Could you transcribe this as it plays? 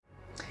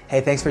Hey,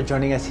 thanks for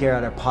joining us here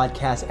at our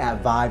podcast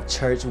at Vive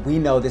Church. We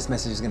know this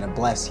message is going to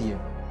bless you.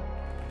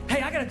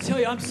 Hey, I got to tell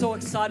you, I'm so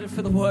excited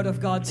for the Word of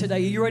God today. Are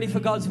you ready for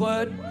God's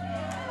Word?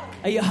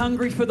 Are you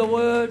hungry for the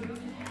Word?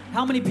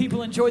 How many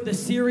people enjoyed the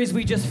series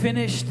we just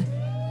finished?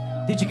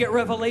 Did you get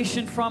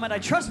revelation from it? I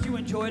trust you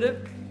enjoyed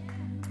it.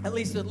 At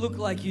least it looked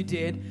like you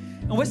did.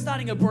 And we're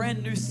starting a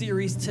brand new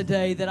series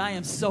today that I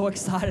am so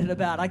excited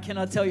about. I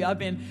cannot tell you, I've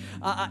been,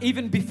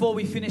 even before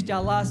we finished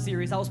our last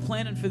series, I was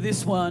planning for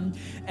this one,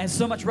 and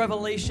so much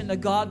revelation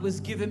that God was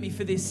giving me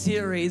for this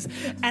series.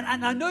 And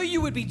I know you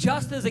would be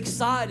just as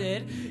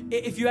excited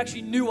if you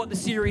actually knew what the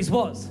series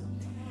was.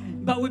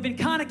 But we've been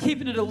kind of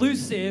keeping it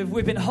elusive.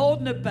 We've been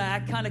holding it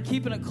back, kind of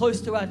keeping it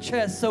close to our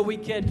chest so we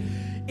could,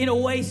 in a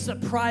way,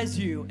 surprise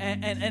you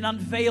and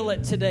unveil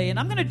it today. And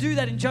I'm going to do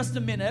that in just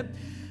a minute,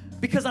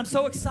 because I'm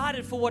so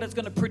excited for what it's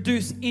going to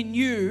produce in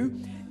you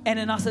and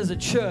in us as a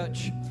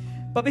church.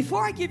 But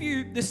before I give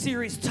you the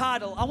series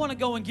title, I want to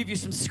go and give you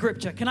some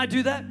scripture. Can I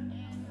do that?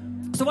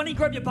 So why don't you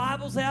grab your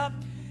Bibles out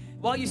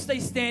while you stay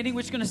standing.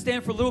 We're just going to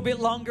stand for a little bit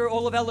longer.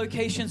 All of our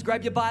locations,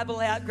 grab your Bible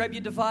out, grab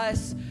your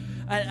device.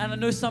 And I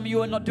know some of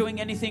you are not doing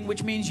anything,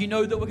 which means you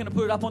know that we're going to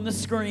put it up on the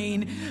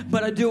screen.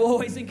 But I do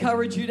always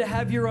encourage you to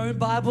have your own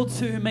Bible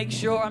too. Make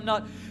sure I'm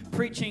not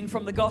preaching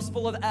from the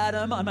Gospel of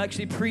Adam. I'm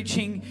actually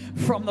preaching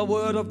from the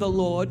Word of the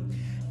Lord.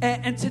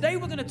 And today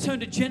we're going to turn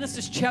to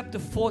Genesis chapter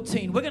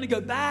 14. We're going to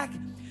go back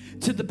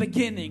to the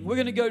beginning. We're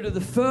going to go to the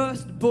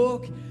first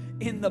book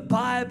in the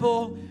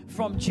Bible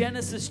from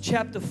Genesis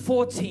chapter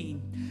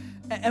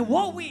 14. And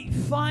what we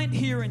find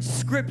here in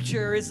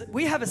Scripture is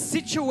we have a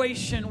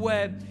situation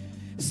where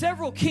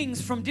several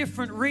kings from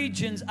different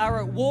regions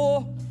are at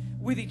war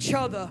with each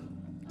other.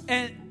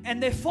 And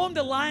they've formed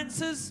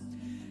alliances,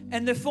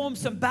 and they formed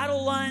some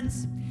battle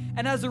lines.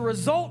 And as a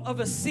result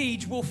of a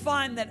siege, we'll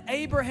find that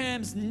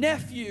Abraham's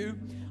nephew,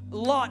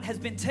 Lot, has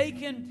been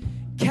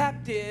taken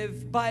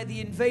captive by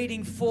the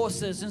invading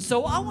forces. And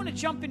so I want to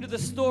jump into the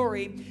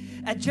story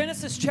at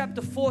Genesis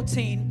chapter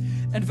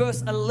 14 and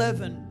verse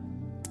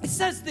 11. It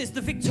says this: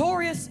 the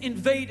victorious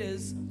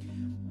invaders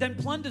then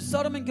plundered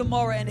Sodom and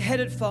Gomorrah and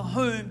headed for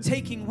home,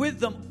 taking with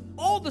them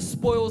all the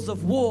spoils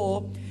of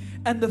war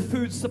and the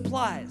food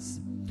supplies.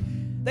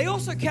 They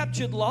also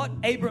captured Lot,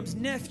 Abram's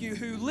nephew,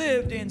 who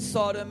lived in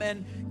Sodom,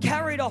 and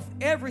carried off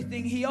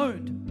everything he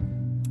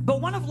owned.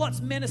 But one of Lot's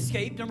men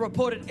escaped and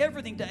reported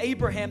everything to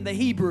Abraham the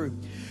Hebrew,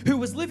 who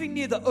was living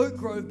near the oak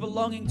grove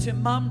belonging to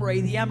Mamre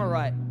the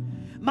Amorite.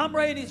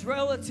 Mamre and his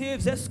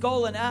relatives,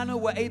 Eshcol and Anna,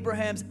 were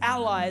Abraham's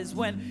allies.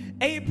 When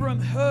Abram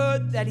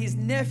heard that his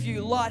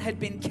nephew Lot had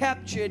been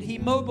captured, he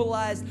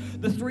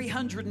mobilized the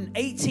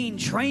 318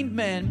 trained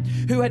men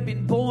who had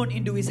been born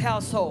into his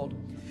household.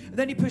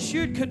 Then he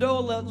pursued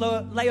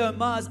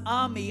Kedorlaomer's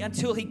army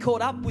until he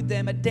caught up with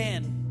them at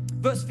Dan.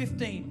 Verse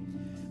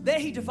 15. There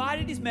he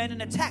divided his men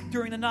and attacked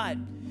during the night.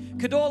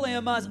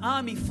 Kedorlaomer's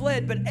army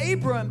fled, but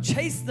Abram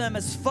chased them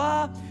as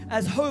far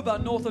as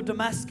Hobah, north of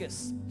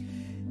Damascus.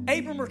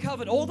 Abram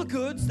recovered all the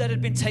goods that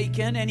had been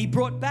taken, and he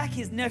brought back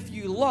his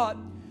nephew Lot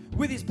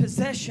with his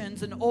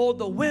possessions and all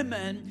the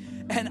women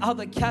and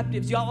other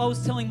captives. Y'all, I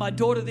was telling my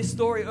daughter this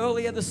story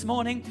earlier this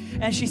morning,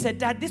 and she said,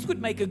 "Dad, this would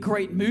make a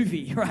great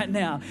movie right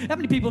now." How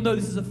many people know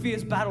this is a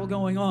fierce battle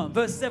going on?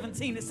 Verse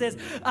 17, it says,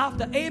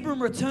 after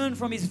Abram returned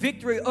from his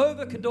victory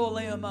over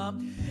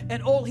Kedorlaomer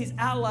and all his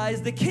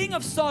allies, the king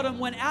of Sodom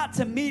went out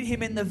to meet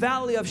him in the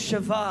valley of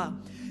Shavah.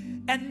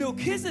 And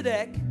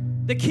Melchizedek,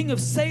 the king of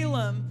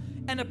Salem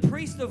and a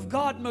priest of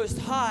God Most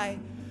High,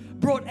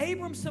 brought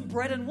Abram some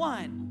bread and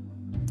wine.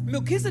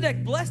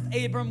 Melchizedek blessed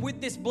Abram with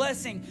this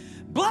blessing: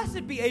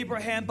 "Blessed be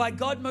Abraham by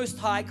God Most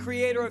High,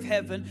 creator of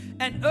heaven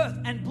and earth,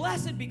 and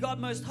blessed be God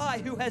Most High,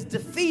 who has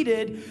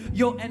defeated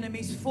your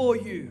enemies for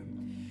you."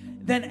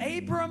 Then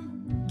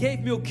Abram gave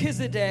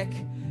Melchizedek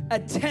a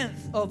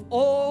tenth of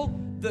all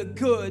the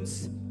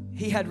goods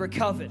he had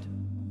recovered.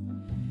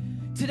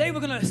 Today we're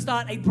going to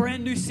start a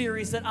brand new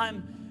series that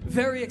I'm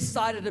very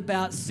excited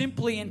about,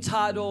 simply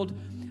entitled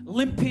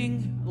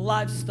Limping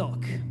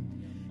Livestock.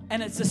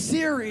 And it's a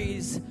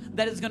series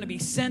that is going to be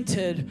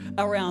centered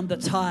around the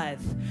tithe.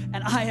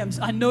 And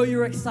I know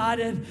you're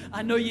excited.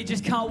 I know you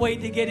just can't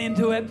wait to get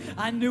into it.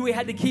 I knew we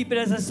had to keep it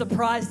as a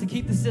surprise, to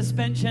keep the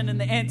suspension and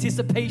the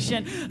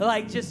anticipation,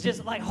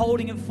 just like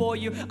holding it for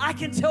you. I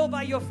can tell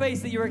by your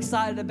face that you're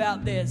excited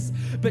about this.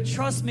 But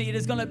trust me, it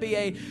is going to be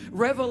a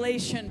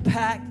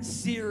revelation-packed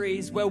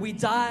series where we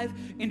dive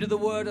into the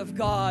Word of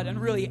God and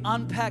really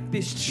unpack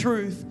this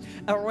truth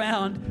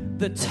around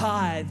the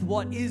tithe.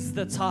 What is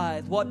the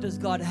tithe? What does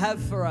God have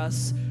for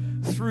us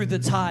through the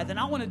tithe? And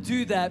I want to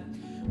do that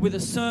with a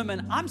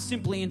sermon I'm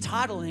simply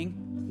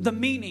entitling The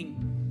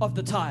Meaning of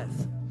the Tithe.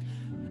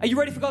 Are you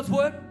ready for God's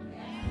Word?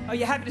 Are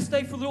you happy to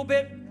stay for a little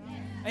bit?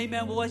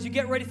 Amen. Well, as you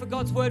get ready for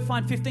God's Word,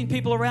 find 15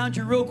 people around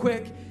you real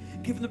quick,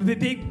 give them a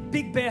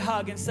big bear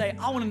hug and say,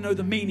 "I want to know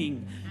the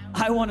meaning.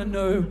 I want to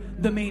know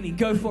the meaning."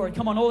 Go for it.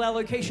 Come on, all our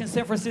locations: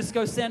 San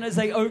Francisco, San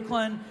Jose,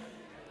 Oakland.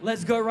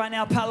 Let's go right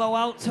now, Palo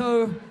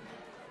Alto.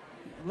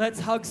 Let's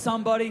hug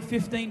somebody,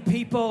 15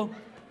 people.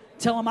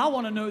 Tell them, "I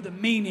want to know the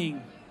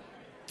meaning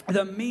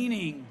the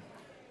meaning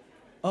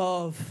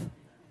of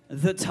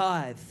the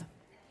tithe.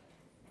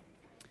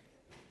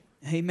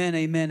 Amen,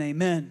 amen,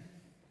 amen.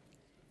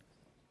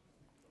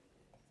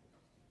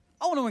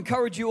 I want to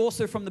encourage you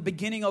also from the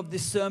beginning of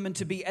this sermon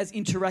to be as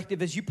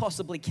interactive as you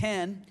possibly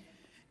can.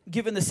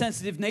 Given the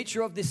sensitive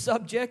nature of this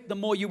subject, the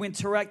more you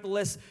interact, the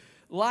less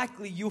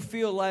likely you'll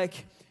feel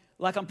like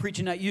I'm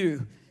preaching at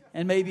you.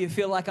 And maybe you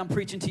feel like I'm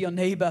preaching to your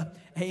neighbor,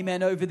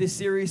 amen, over this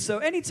series. So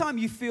anytime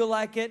you feel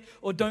like it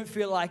or don't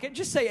feel like it,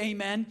 just say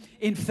amen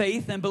in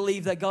faith and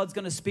believe that God's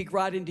going to speak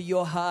right into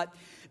your heart.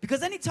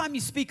 Because anytime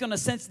you speak on a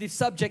sensitive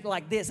subject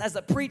like this, as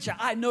a preacher,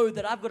 I know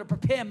that I've got to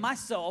prepare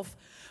myself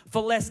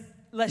for less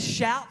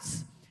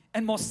shouts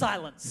and more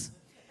silence.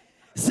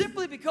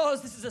 Simply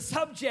because this is a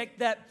subject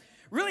that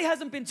really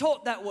hasn't been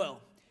taught that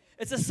well.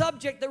 It's a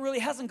subject that really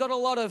hasn't got a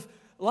lot of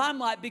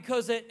limelight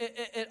because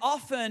it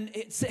often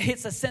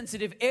hits a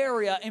sensitive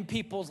area in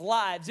people's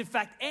lives. In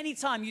fact,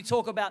 anytime you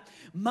talk about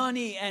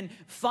money and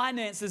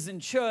finances in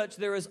church,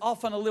 there is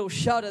often a little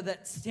shudder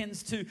that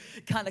tends to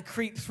kind of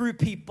creep through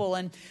people.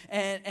 And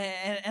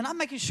I'm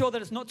making sure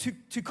that it's not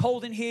too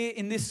cold in here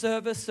in this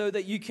service so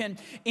that you can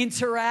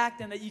interact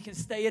and that you can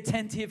stay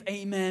attentive,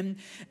 amen,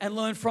 and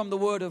learn from the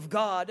Word of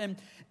God.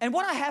 And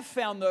what I have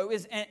found, though,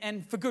 is,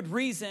 and for good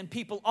reason,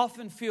 people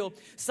often feel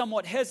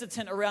somewhat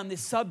hesitant around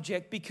this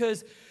subject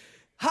because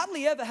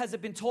hardly ever has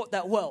it been taught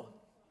that well,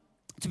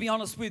 to be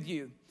honest with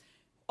you.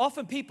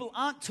 Often people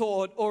aren't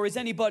taught, or is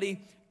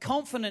anybody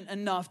confident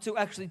enough to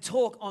actually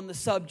talk on the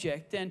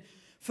subject. And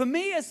for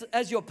me,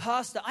 as your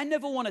pastor, I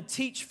never want to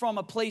teach from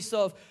a place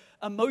of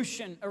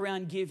emotion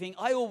around giving.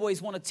 I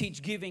always want to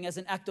teach giving as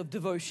an act of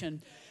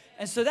devotion.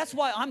 And so that's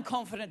why I'm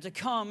confident to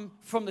come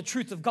from the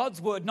truth of God's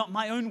word, not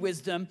my own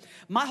wisdom.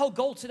 My whole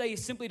goal today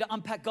is simply to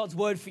unpack God's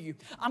word for you.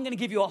 I'm going to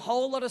give you a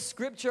whole lot of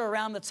scripture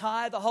around the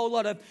tithe, a whole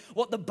lot of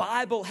what the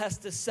Bible has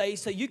to say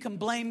so you can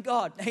blame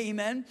God,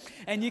 amen,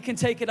 and you can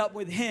take it up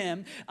with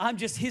Him. I'm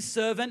just His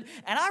servant.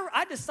 And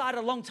I decided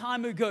a long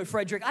time ago,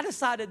 Frederick, I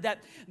decided that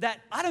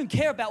I don't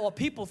care about what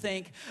people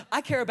think. I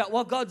care about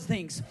what God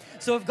thinks.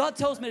 So if God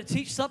tells me to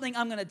teach something,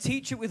 I'm going to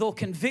teach it with all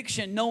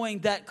conviction, knowing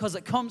that because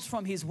it comes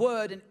from His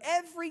word, and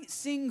every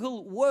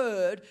single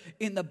word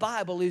in the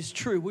Bible is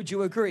true. Would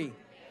you agree?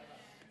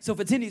 So if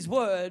it's in His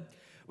word,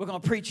 we're going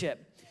to preach it.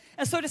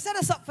 And so to set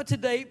us up for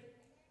today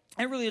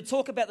and really to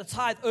talk about the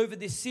tithe over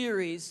this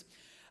series,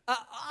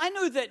 I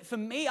know that for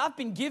me, I've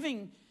been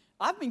giving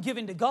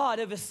to God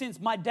ever since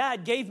my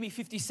dad gave me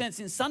 50 cents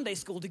in Sunday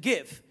school to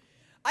give.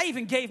 I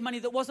even gave money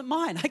that wasn't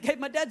mine. I gave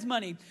my dad's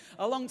money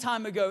a long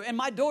time ago, and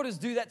my daughters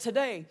do that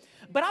today.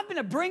 But I've been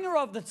a bringer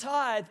of the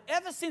tithe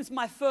ever since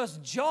my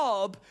first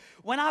job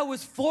when I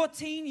was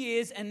 14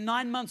 years and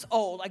 9 months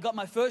old. I got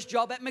my first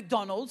job at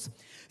McDonald's,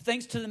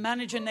 thanks to the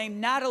manager named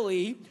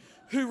Natalie,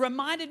 who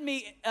reminded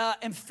me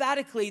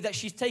emphatically that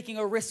she's taking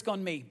a risk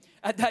on me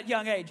at that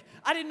young age.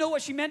 I didn't know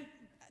what she meant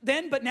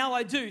then, but now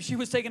I do. She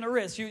was taking a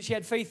risk. She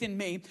had faith in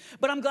me.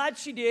 But I'm glad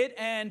she did.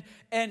 And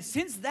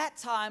since that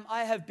time,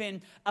 I have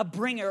been a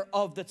bringer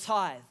of the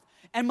tithe.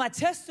 And my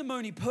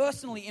testimony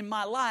personally in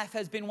my life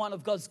has been one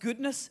of God's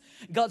goodness,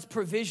 God's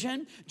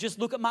provision. Just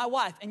look at my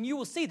wife, and you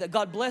will see that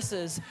God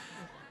blesses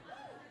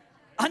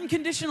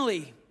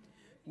unconditionally,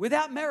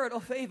 without merit or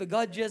favor.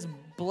 God just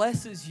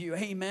blesses you.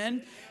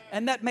 Amen.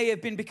 And that may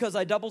have been because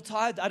I double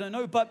tithed. I don't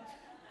know. But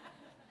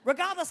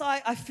regardless,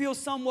 I feel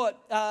somewhat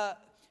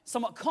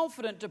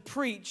confident to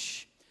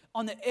preach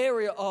on the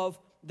area of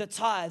the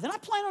tithe. And I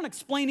plan on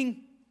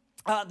explaining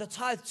the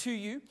tithe to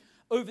you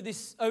over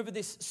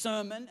this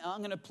sermon.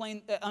 I'm going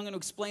to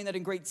explain that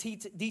in great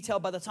detail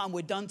by the time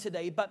we're done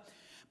today. But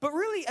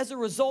really, as a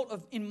result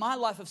of, in my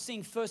life, of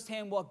seeing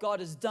firsthand what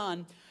God has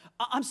done,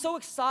 I'm so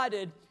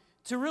excited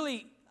to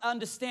really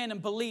understand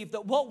and believe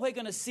that what we're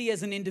going to see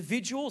as an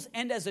individuals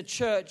and as a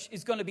church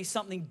is going to be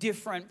something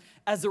different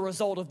as a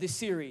result of this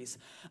series.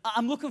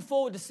 I'm looking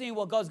forward to seeing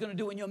what God's going to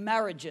do in your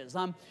marriages.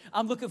 I'm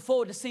looking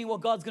forward to seeing what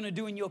God's going to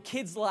do in your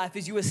kids' life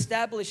as you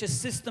establish a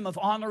system of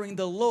honoring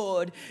the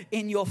Lord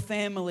in your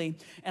family.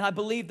 And I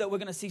believe that we're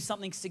going to see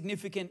something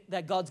significant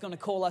that God's going to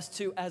call us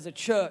to as a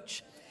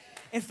church.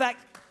 In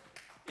fact,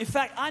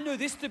 I know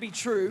this to be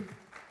true,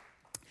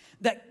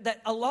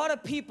 that a lot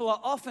of people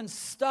are often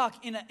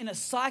stuck in a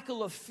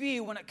cycle of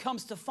fear when it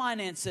comes to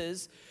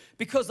finances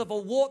because of a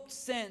warped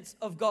sense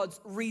of God's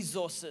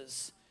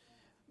resources.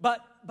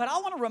 But I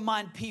want to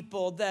remind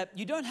people that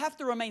you don't have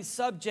to remain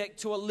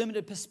subject to a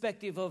limited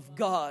perspective of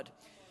God.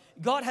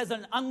 God has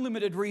an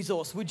unlimited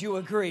resource. Would you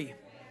agree?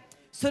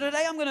 So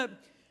today I'm going to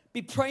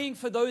be praying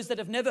for those that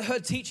have never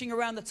heard teaching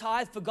around the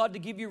tithe, for God to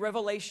give you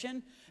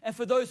revelation. And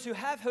for those who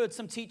have heard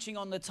some teaching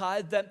on the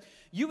tithe, that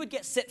you would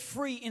get set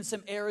free in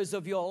some areas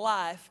of your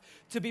life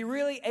to be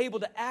really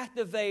able to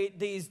activate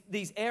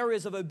these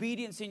areas of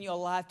obedience in your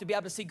life, to be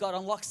able to see God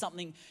unlock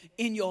something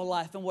in your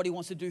life and what He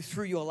wants to do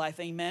through your life.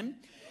 Amen.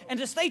 And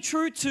to stay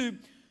true to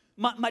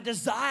my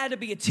desire to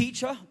be a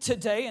teacher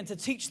today and to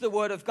teach the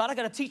Word of God, I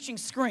got a teaching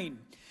screen.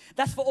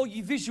 That's for all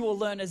you visual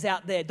learners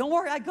out there. Don't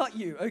worry, I got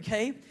you,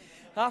 okay?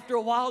 After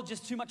a while,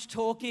 just too much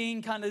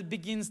talking kind of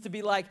begins to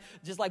be like,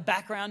 just like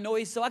background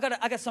noise. So I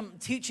got some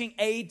teaching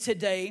aid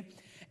today.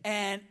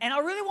 And I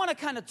really want to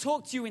kind of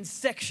talk to you in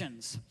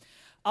sections.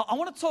 I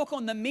want to talk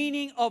on the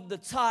meaning of the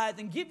tithe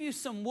and give you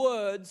some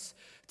words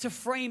to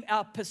frame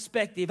our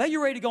perspective. Are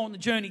you ready to go on the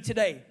journey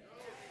today?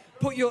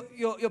 Put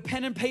your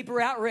pen and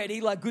paper out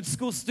ready like good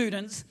school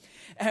students.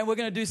 And we're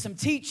going to do some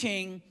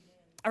teaching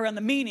around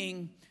the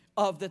meaning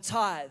of the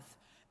tithe.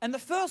 And the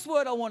first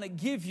word I want to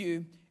give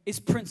you is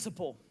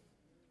principle.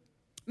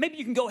 Maybe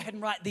you can go ahead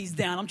and write these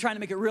down. I'm trying to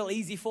make it real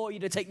easy for you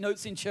to take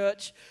notes in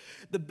church.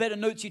 The better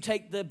notes you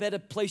take, the better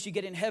place you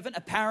get in heaven,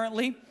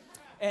 apparently.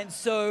 And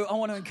so I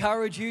want to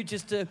encourage you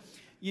just to,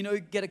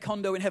 get a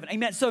condo in heaven.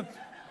 Amen. So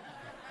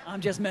I'm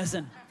just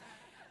messing.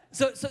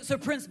 So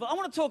principle. I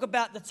want to talk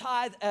about the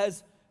tithe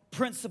as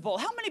principle.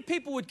 How many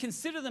people would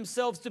consider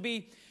themselves to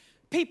be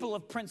people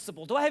of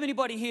principle? Do I have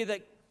anybody here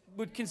that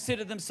would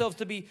consider themselves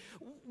to be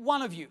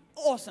one of you?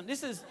 Awesome.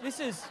 This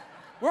is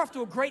we're off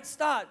to a great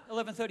start,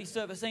 11:30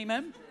 service.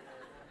 Amen.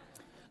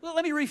 Well,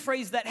 let me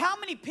rephrase that. How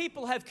many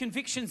people have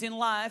convictions in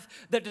life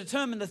that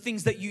determine the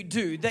things that you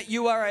do? That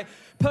you are a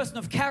person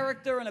of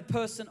character and a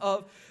person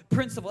of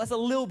principle. That's a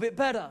little bit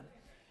better.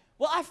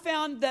 Well, I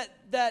found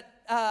that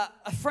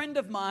a friend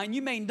of mine,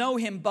 you may know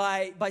him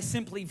by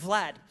simply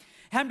Vlad.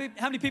 How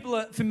many people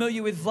are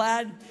familiar with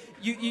Vlad?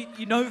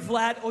 You know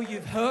Vlad or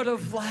you've heard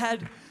of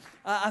Vlad?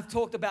 I've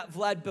talked about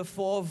Vlad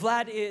before.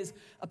 Vlad is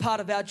a part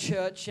of our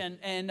church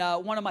and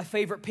one of my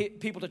favorite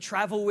people to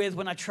travel with.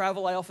 When I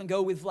travel, I often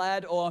go with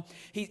Vlad,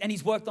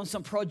 he's worked on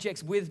some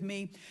projects with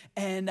me.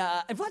 And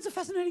Vlad's a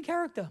fascinating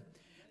character.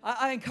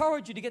 I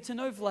encourage you to get to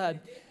know Vlad.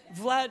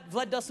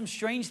 Vlad does some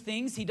strange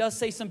things. He does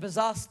say some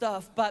bizarre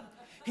stuff, but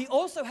he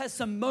also has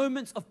some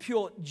moments of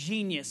pure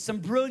genius, some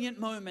brilliant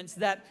moments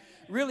that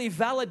really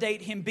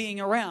validate him being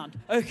around.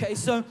 Okay,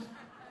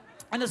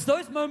 and it's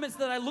those moments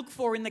that I look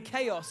for in the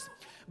chaos.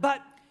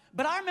 But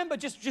I remember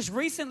just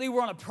recently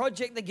we're on a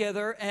project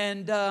together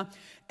and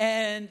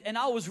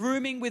I was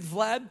rooming with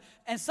Vlad,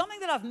 and something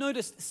that I've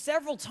noticed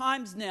several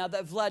times now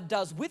that Vlad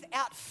does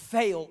without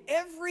fail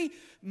every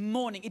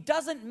morning. It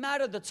doesn't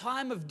matter the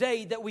time of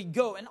day that we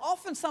go, and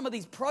often some of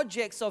these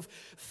projects of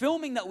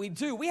filming that we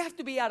do, we have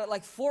to be out at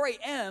like 4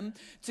 a.m.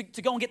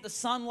 to go and get the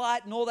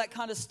sunlight and all that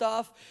kind of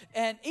stuff.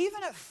 And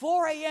even at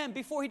 4 a.m.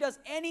 before he does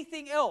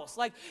anything else,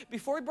 like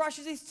before he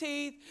brushes his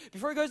teeth,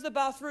 before he goes to the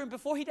bathroom,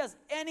 before he does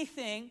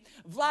anything,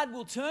 Vlad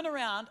will turn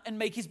around and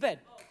make his bed.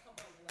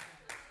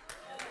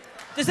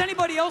 Does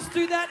anybody else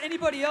do that?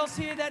 Anybody else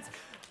here that's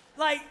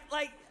like,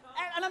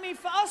 and I mean,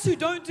 for us who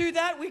don't do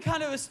that, we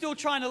kind of are still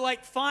trying to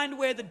like find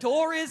where the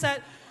door is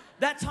at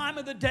that time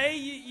of the day.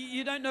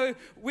 You don't know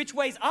which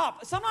way's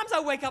up. Sometimes I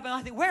wake up and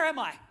I think, where am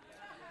I?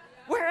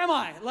 Where am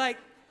I? Like,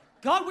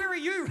 God, where are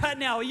you right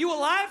now? Are you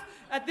alive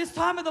at this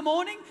time of the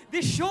morning?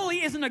 This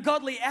surely isn't a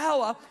godly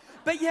hour.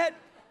 But yet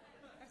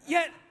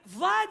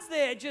Vlad's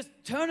there just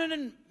turning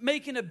and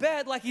making a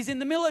bed like he's in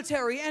the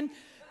military. And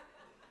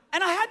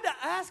I had to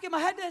ask him, I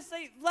had to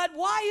say, Vlad,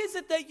 why is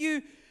it that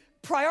you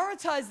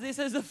prioritize this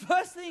as the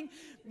first thing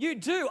you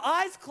do?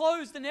 Eyes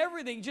closed and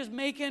everything, just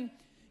making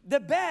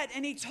the bed.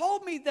 And he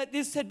told me that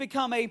this had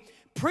become a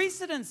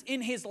precedence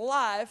in his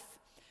life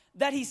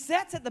that he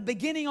sets at the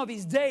beginning of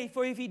his day.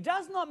 For if he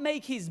does not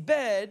make his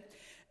bed,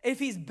 if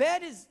his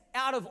bed is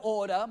out of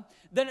order,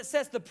 then it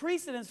sets the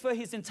precedence for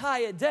his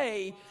entire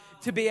day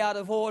to be out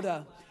of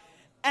order.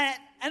 And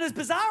as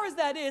bizarre as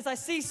that is, I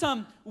see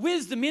some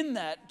wisdom in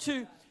that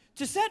to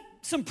set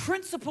some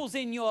principles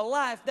in your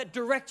life that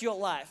direct your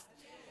life.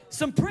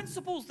 Some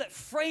principles that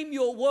frame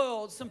your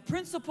world. Some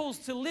principles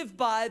to live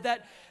by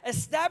that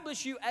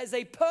establish you as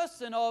a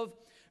person of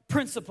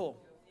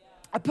principle.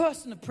 A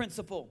person of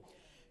principle.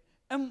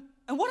 And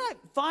what I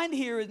find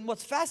here and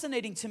what's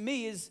fascinating to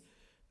me is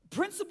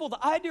principle,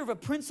 the idea of a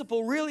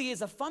principle really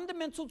is a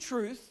fundamental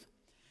truth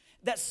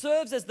that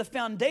serves as the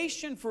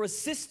foundation for a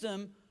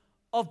system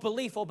of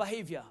belief or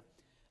behavior.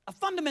 A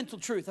fundamental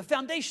truth, a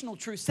foundational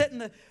truth, setting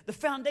the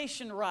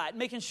foundation right,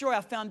 making sure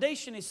our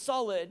foundation is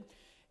solid,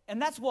 and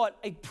that's what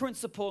a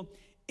principle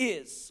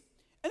is.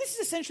 And this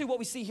is essentially what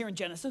we see here in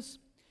Genesis.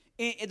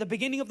 At the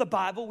beginning of the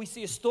Bible, we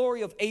see a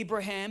story of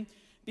Abraham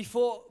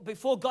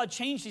before God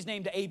changed his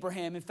name to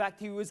Abraham. In fact,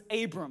 he was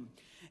Abram.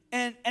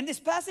 And this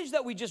passage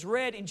that we just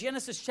read in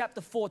Genesis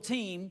chapter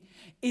 14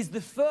 is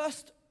the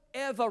first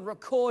ever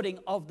recording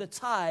of the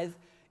tithe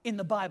in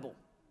the Bible.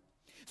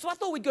 So I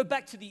thought we'd go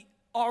back to the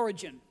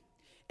origin.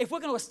 If we're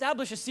going to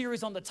establish a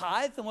series on the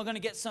tithe and we're going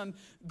to get some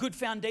good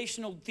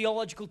foundational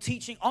theological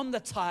teaching on the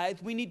tithe,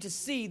 we need to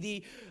see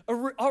the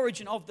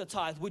origin of the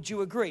tithe. Would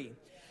you agree?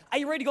 Are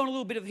you ready to go on a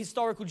little bit of a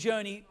historical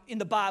journey in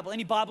the Bible?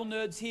 Any Bible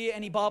nerds here?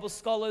 Any Bible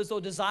scholars or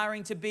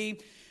desiring to be?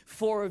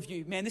 4 of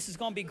you. Man, this is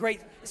going to be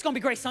great. It's going to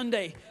be a great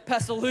Sunday,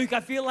 Pastor Luke. I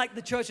feel like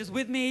the church is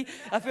with me.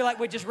 I feel like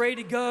we're just ready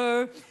to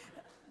go.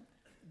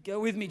 Go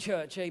with me,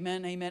 church.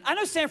 Amen, amen. I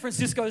know San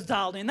Francisco's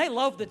dialed in. They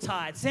love the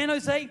tithe. San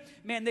Jose,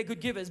 man, they're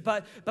good givers.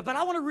 But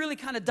I want to really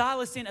kind of dial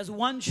us in as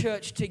one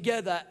church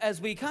together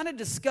as we kind of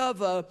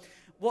discover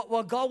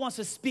what God wants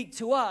to speak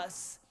to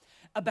us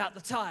about the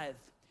tithe.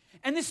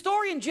 And this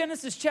story in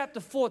Genesis chapter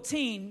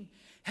 14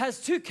 has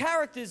two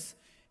characters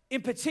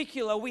in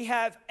particular. We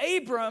have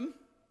Abram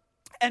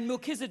and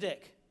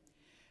Melchizedek.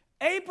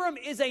 Abram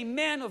is a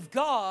man of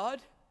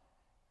God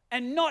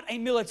and not a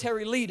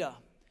military leader.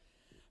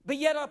 But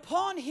yet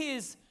upon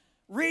his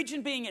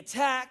region being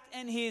attacked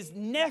and his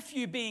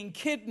nephew being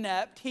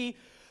kidnapped, he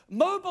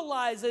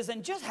mobilizes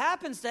and just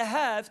happens to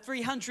have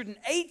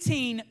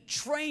 318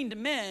 trained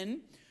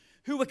men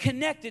who were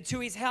connected to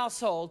his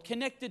household,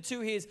 connected to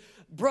his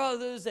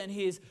brothers and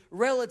his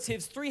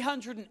relatives,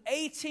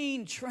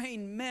 318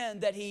 trained men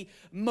that he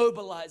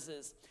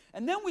mobilizes.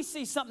 And then we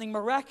see something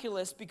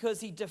miraculous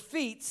because he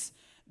defeats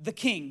the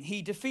king.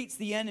 He defeats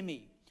the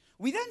enemy.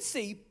 We then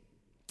see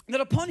that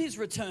upon his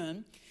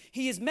return,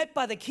 he is met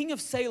by the king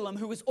of Salem,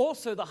 who is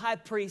also the high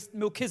priest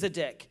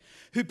Melchizedek,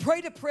 who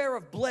prayed a prayer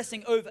of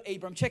blessing over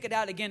Abram. Check it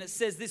out again. It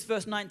says this,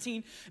 verse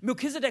 19,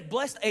 Melchizedek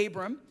blessed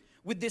Abram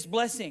with this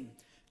blessing.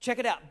 Check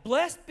it out.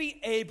 Blessed be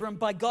Abram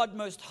by God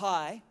Most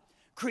High,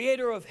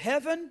 creator of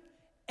heaven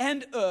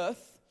and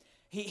earth.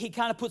 He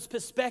kind of puts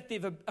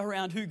perspective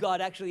around who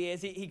God actually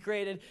is. He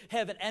created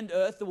heaven and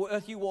earth, the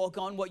earth you walk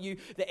on,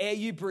 the air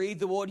you breathe,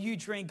 the water you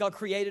drink. God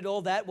created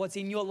all that. What's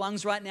in your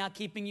lungs right now,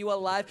 keeping you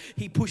alive.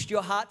 He pushed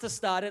your heart to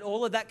start it.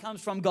 All of that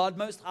comes from God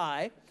Most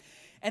High.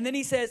 And then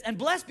he says, and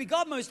blessed be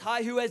God Most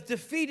High, who has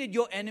defeated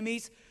your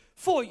enemies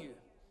for you.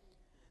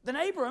 Then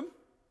Abram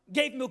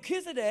gave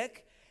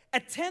Melchizedek a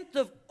tenth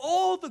of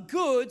all the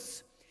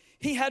goods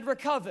he had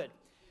recovered.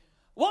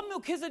 What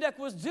Melchizedek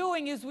was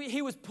doing is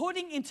he was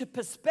putting into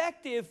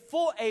perspective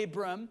for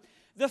Abram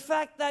the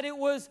fact that it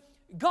was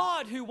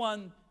God who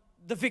won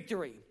the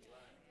victory.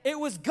 It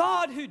was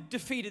God who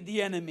defeated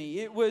the enemy.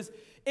 It was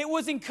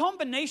in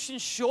combination,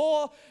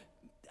 sure.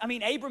 I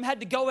mean, Abram had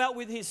to go out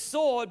with his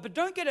sword, but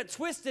don't get it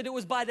twisted. It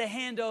was by the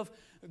hand of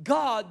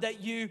God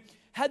that you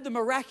had the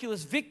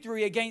miraculous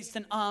victory against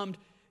an armed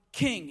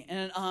king and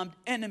an armed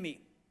enemy.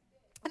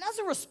 And as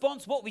a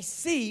response, what we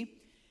see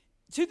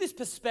to this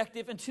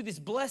perspective and to this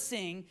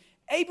blessing,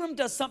 Abram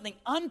does something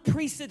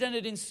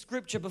unprecedented in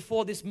Scripture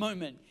before this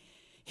moment.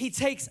 He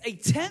takes a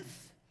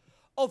tenth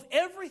of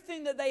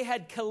everything that they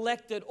had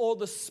collected, all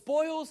the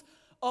spoils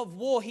of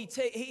war. He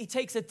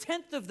takes a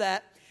tenth of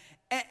that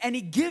and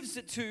he gives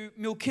it to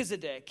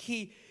Melchizedek.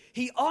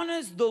 He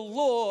honors the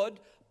Lord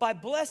by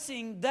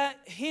blessing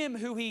him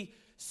who he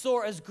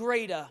saw as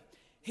greater.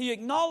 He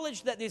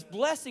acknowledged that this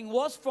blessing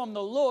was from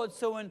the Lord,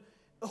 so an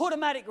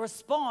automatic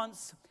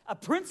response, a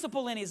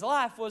principle in his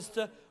life was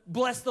to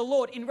bless the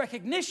Lord in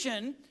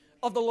recognition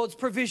of the Lord's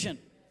provision.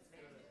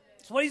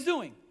 That's what he's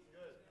doing.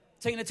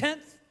 Taking a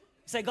tenth,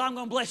 say, God, I'm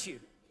going to bless you.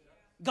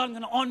 God, I'm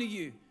going to honor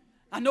you.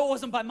 I know it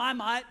wasn't by my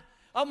might.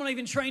 I'm not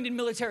even trained in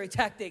military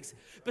tactics.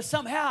 But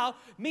somehow,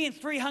 me and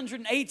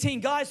 318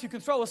 guys who can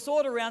throw a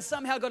sword around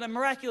somehow got a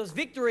miraculous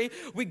victory.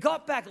 We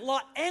got back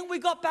Lot and we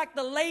got back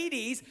the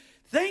ladies.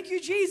 Thank you,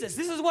 Jesus.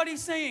 This is what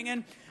he's saying.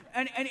 And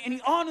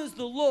he honors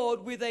the Lord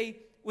with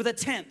a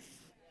tenth.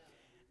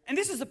 And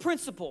this is the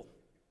principle.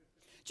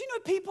 Do you know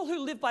people who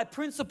live by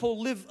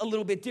principle live a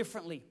little bit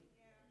differently?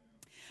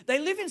 They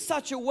live in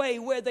such a way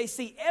where they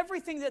see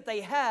everything that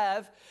they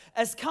have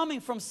as coming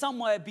from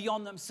somewhere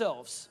beyond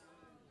themselves.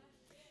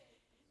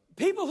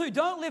 People who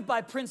don't live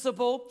by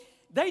principle,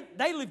 they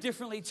live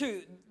differently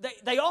too.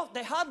 They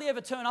hardly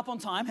ever turn up on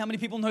time. How many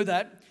people know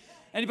that?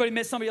 Anybody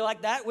met somebody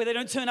like that where they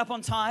don't turn up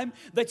on time,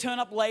 they turn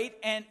up late,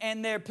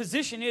 and their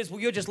position is, well,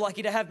 you're just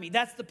lucky to have me.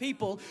 That's the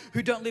people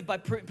who don't live by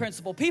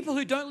principle. People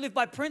who don't live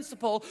by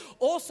principle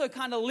also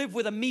kind of live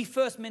with a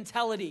me-first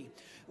mentality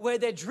where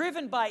they're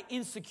driven by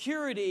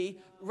insecurity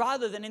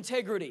rather than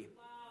integrity.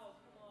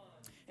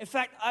 In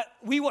fact,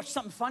 we watched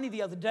something funny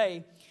the other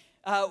day.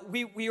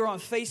 We were on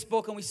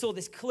Facebook and we saw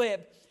this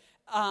clip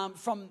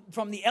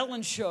from the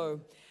Ellen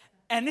show.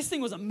 And this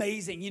thing was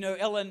amazing. You know,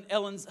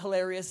 Ellen's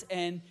hilarious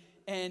and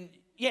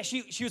yeah,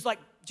 she was like,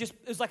 it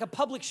was like a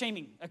public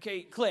shaming,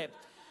 clip.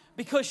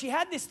 Because she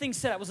had this thing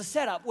set up. It was a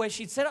setup where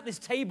she'd set up this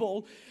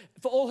table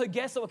for all her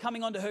guests that were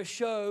coming onto her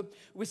show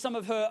with some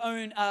of her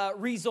own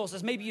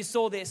resources. Maybe you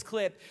saw this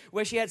clip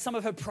where she had some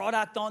of her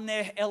product on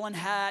there, Ellen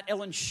hat,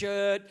 Ellen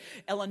shirt,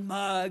 Ellen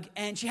mug.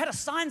 And she had a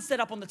sign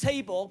set up on the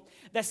table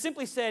that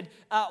simply said,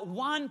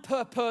 one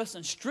per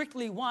person,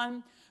 strictly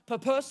one per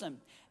person.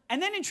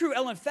 And then in true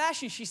Ellen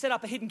fashion, she set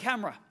up a hidden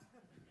camera.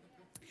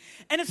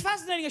 And it's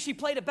fascinating as she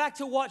played it back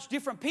to watch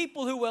different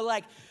people who were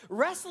like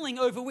wrestling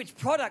over which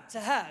product to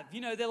have.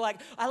 You know, they're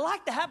like, I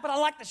like the hat, but I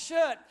like the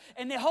shirt.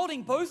 And they're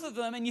holding both of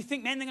them and you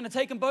think, man, they're going to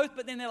take them both.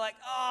 But then they're like,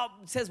 oh,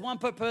 it says one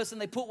per person.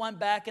 They put one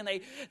back and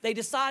they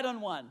decide on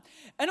one.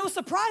 And it was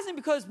surprising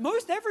because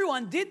most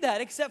everyone did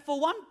that except for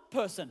one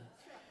person.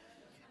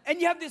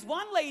 And you have this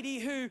one lady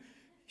who,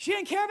 she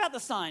didn't care about the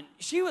sign.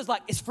 She was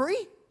like, it's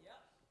free?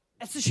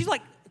 And so she's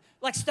like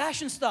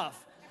stashing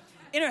stuff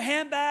in her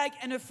handbag,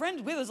 and her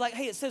friend with her was like,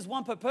 hey, it says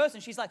one per person.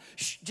 She's like,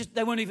 shh,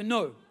 they won't even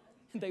know.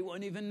 They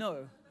won't even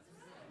know.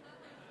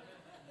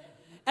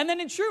 And then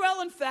in true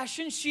Ellen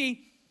fashion,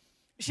 she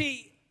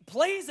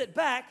plays it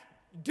back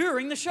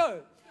during the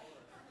show.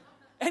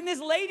 And this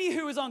lady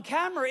who was on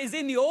camera is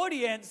in the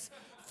audience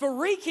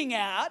freaking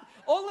out.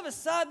 All of a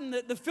sudden,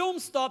 the film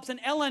stops and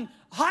Ellen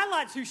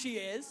highlights who she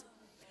is.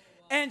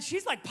 And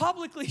she's like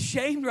publicly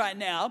shamed right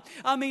now.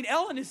 I mean,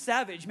 Ellen is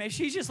savage, man.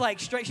 She's just like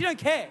straight. She don't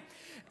care.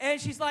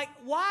 And she's like,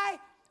 why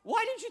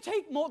didn't you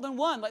take more than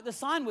one? Like the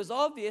sign was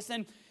obvious.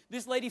 And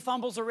this lady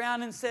fumbles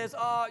around and says,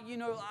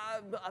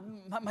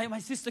 my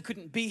sister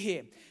couldn't be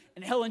here.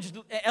 And Ellen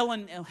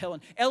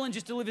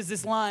just delivers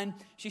this line.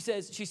 She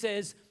says,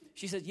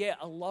 yeah,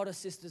 a lot of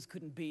sisters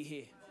couldn't be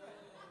here.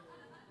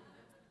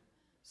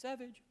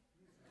 Savage.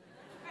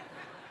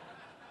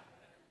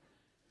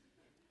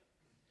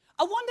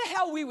 I wonder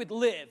how we would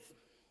live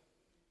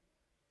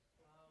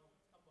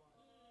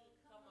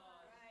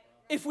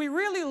if we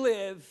really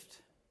lived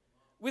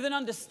with an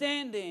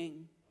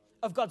understanding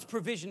of God's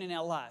provision in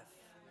our life.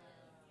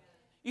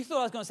 You thought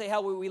I was going to say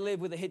how would we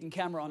live with a hidden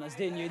camera on us,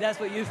 didn't you? That's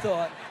what you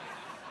thought.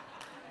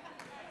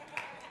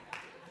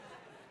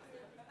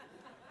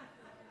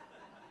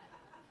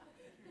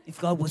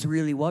 If God was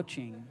really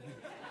watching.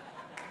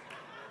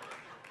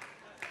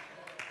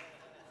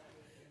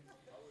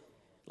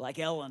 Like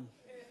Ellen.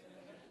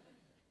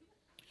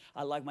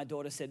 I like my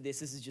daughter said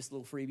this. This is just a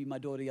little freebie. My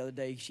daughter the other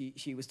day,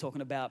 she was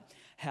talking about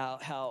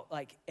how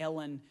like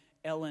Ellen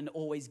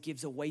always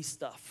gives away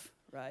stuff,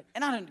 right?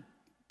 And I don't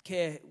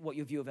care what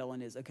your view of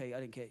Ellen is. Okay, I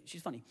don't care.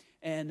 She's funny.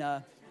 And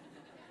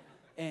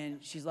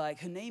she's like,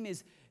 her name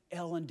is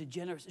Ellen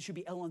DeGeneres. It should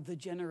be Ellen the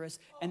Generous.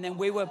 And then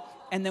we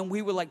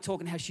were like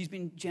talking how she's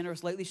been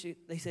generous lately.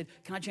 They said,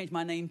 can I change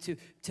my name to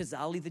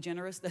Zali the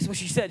Generous? That's what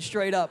she said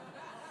straight up.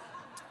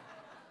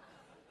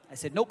 I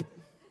said, nope.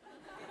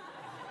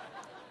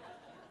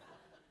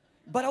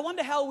 But I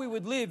wonder how we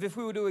would live if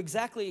we were to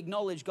exactly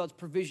acknowledge God's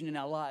provision in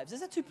our lives.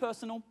 Is that too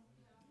personal?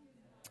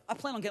 I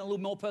plan on getting a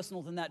little more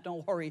personal than that,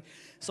 don't worry.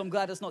 So I'm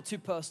glad it's not too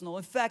personal.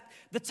 In fact,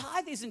 the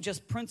tithe isn't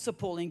just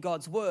principle in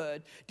God's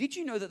word. Did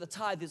you know that the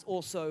tithe is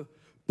also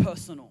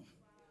personal?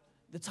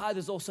 The tithe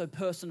is also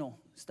personal.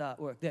 Start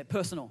work there,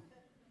 personal.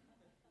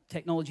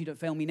 Technology, don't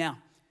fail me now.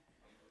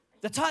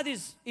 The tithe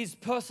is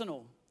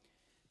personal.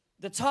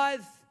 The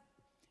tithe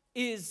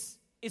is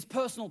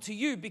personal to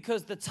you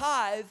because the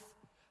tithe,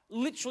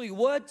 literally,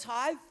 word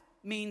tithe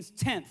means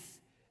tenth.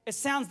 It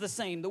sounds the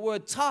same. The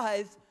word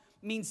tithe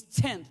means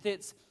tenth.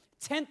 It's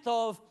tenth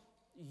of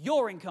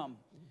your income.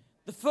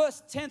 The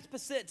first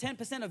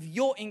 10% of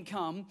your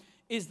income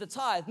is the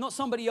tithe, not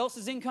somebody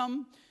else's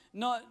income,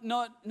 not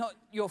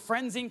your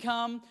friend's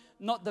income,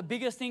 not the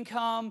biggest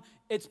income.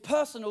 It's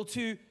personal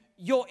to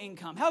your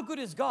income. How good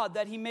is God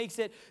that he makes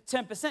it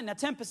 10%? Now,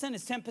 10%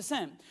 is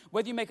 10%.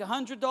 Whether you make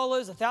 $100,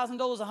 $1,000,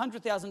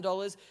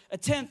 $100,000, a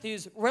tenth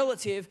is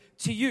relative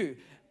to you.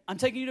 I'm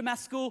taking you to math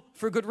school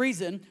for a good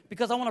reason,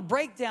 because I want to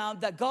break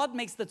down that God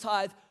makes the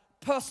tithe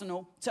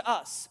personal to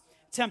us.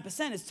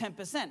 10% is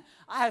 10%.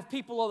 I have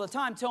people all the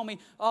time tell me,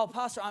 oh,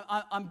 Pastor,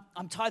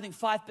 I'm tithing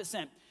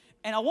 5%.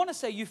 And I want to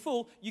say, you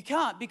fool, you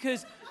can't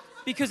because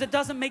it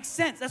doesn't make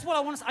sense. That's what I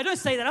want to say. I don't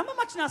say that. I'm a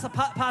much nicer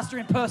pastor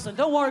in person.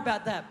 Don't worry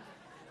about that.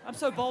 I'm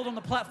so bold on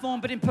the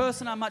platform, but in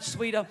person I'm much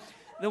sweeter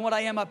than what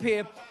I am up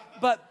here.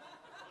 But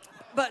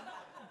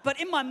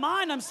in my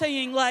mind I'm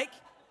saying, like,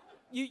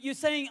 you're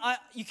saying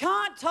you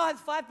can't tithe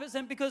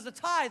 5% because the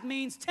tithe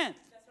means tenth.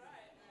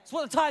 That's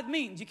what the tithe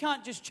means. You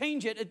can't just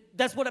change it.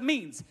 That's what it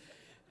means.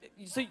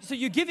 So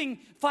you're giving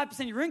 5%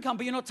 of your income,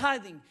 but you're not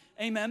tithing.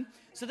 Amen.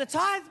 So the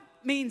tithe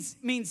means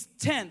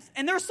tenth.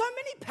 And there are so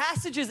many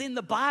passages in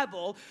the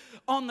Bible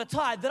on the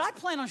tithe that I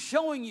plan on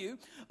showing you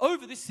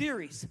over this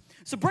series.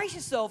 So brace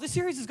yourself. This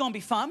series is going to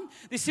be fun.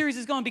 This series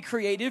is going to be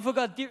creative. We've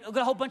got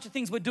a whole bunch of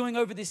things we're doing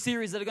over this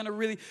series that are going to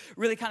really,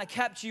 really kind of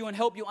capture you and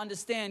help you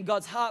understand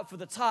God's heart for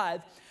the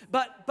tithe.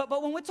 But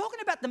when we're talking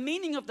about the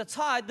meaning of the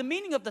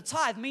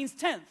tithe means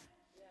tenth.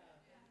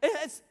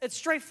 It's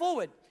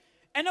straightforward.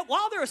 And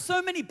while there are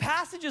so many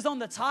passages on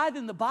the tithe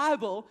in the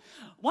Bible,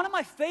 one of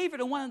my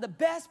favorite and one of the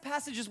best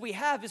passages we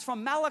have is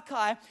from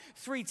Malachi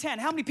 3:10.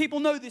 How many people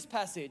know this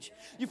passage?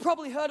 You've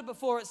probably heard it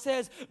before. It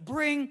says,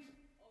 bring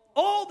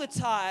all the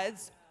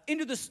tithes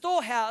into the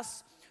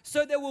storehouse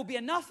so there will be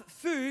enough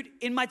food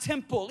in my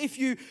temple. If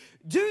you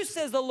do,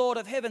 says the Lord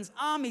of heaven's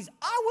armies,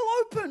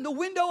 I will open the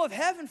window of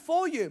heaven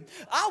for you.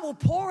 I will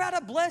pour out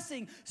a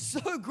blessing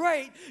so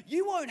great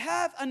you won't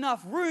have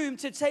enough room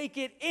to take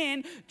it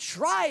in.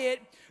 Try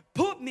it.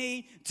 Put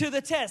me to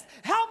the test.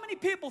 How many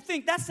people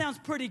think that sounds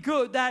pretty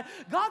good? That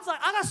God's like,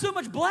 I got so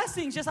much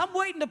blessings, just I'm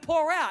waiting to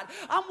pour out.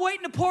 I'm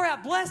waiting to pour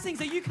out blessings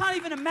that you can't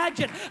even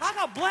imagine. I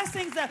got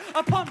blessings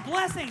upon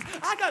blessings.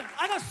 I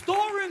got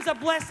storerooms of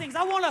blessings.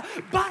 I want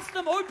to bust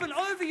them open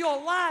over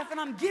your life, and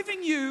I'm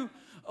giving you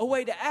a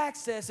way to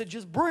access it.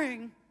 Just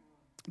bring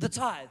the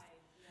tithe.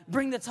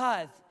 Bring the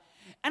tithe.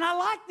 And I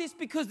like this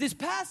because this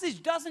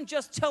passage doesn't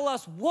just tell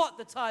us what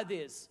the tithe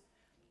is,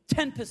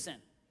 10%.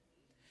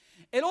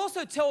 It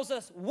also tells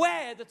us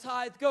where the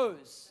tithe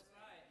goes.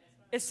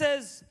 It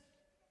says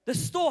the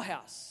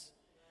storehouse.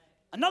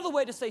 Another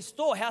way to say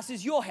storehouse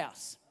is your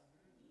house.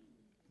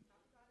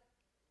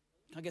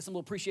 Can I get some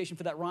little appreciation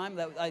for that rhyme?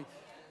 That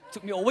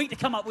took me a week to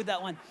come up with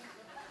that one.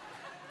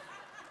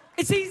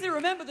 It's easy to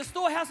remember the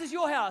storehouse is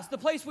your house, the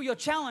place where you're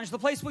challenged, the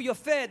place where you're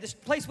fed, the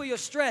place where you're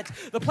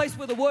stretched, the place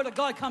where the word of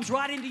God comes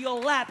right into your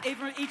lap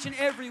each and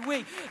every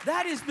week.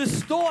 That is the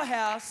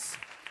storehouse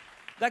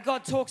that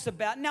God talks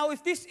about. Now,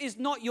 if this is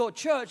not your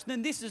church,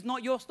 then this is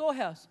not your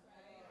storehouse.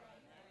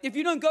 If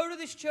you don't go to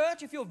this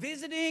church, if you're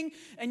visiting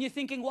and you're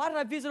thinking, why did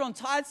I visit on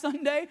Tithe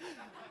Sunday?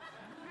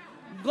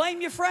 Blame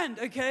your friend,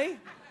 okay?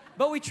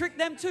 But we trick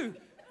them too.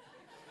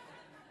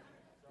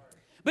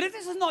 But if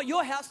this is not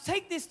your house,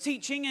 take this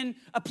teaching and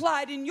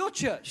apply it in your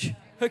church,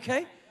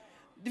 okay?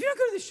 If you don't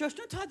go to this church,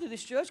 don't tithe to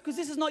this church because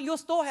this is not your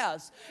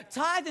storehouse.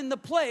 Tithe in the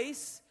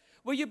place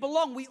where you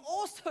belong. We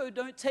also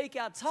don't take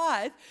our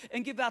tithe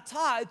and give our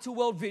tithe to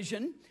World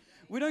Vision.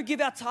 We don't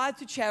give our tithe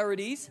to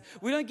charities.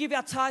 We don't give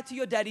our tithe to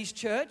your daddy's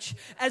church.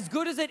 As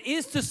good as it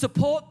is to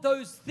support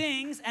those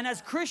things, and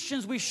as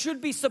Christians, we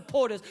should be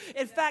supporters.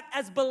 In fact,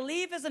 as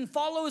believers and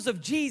followers of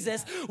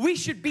Jesus, we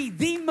should be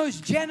the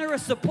most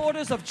generous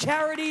supporters of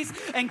charities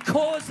and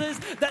causes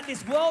that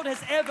this world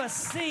has ever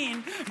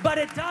seen. But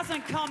it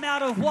doesn't come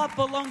out of what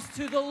belongs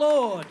to the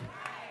Lord.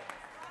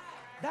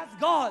 That's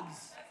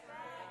God's.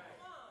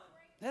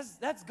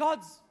 That's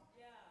God's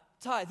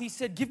tithe. He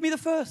said, give me the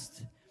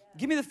first.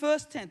 Give me the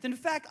first tenth. And in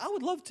fact, I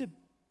would love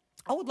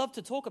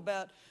to talk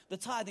about the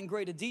tithe in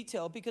greater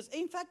detail because,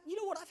 in fact, you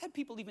know what? I've had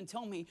people even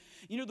tell me,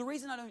 the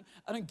reason I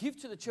don't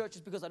give to the church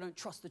is because I don't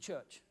trust the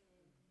church.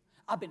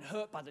 I've been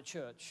hurt by the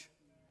church.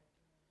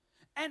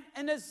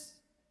 And as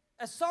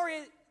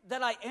sorry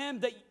that I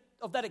am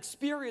of that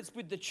experience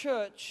with the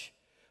church,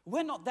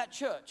 we're not that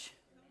church.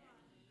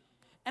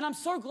 And I'm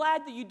so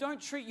glad that you don't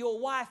treat your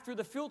wife through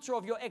the filter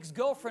of your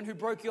ex-girlfriend who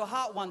broke your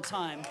heart one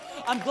time.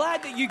 I'm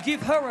glad that you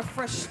give her a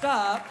fresh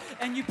start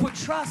and you put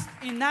trust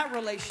in that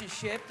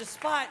relationship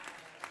despite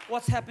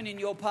what's happened in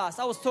your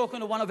past. I was talking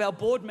to one of our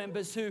board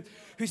members who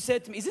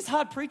said to me, is this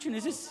hard preaching?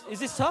 Is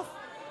this tough?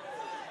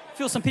 I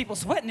feel some people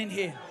sweating in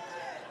here.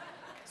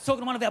 I was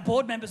talking to one of our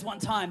board members one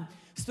time,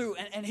 Stu,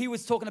 and he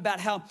was talking about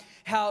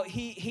how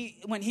he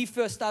when he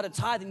first started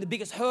tithing, the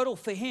biggest hurdle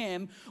for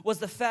him was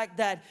the fact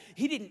that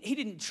he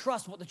didn't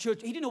trust what the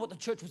church, he didn't know what the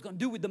church was going to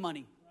do with the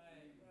money.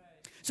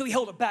 So he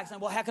held it back,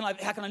 saying, well, how can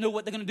I know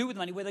what they're going to do with the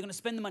money, where they're going to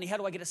spend the money? How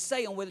do I get a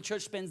say on where the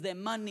church spends their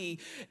money?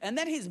 And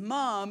then his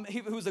mom,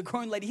 who was a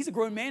grown lady, he's a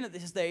grown man at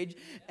this stage,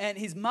 and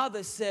his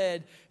mother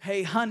said,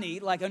 hey, honey,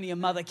 like only a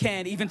mother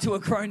can, even to a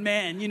grown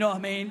man, you know what I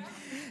mean?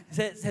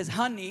 Says,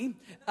 honey,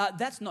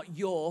 that's not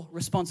your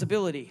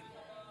responsibility.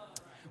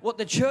 What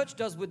the church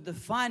does with the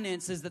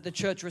finances that the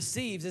church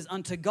receives is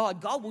unto God.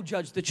 God will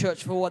judge the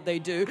church for what they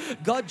do.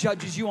 God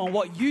judges you on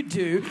what you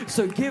do,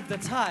 so give the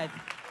tithe.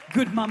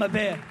 Good mama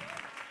bear.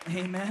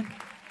 Amen.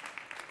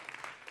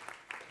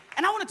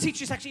 And I want to teach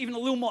this actually even a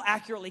little more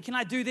accurately. Can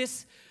I do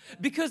this?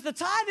 Because the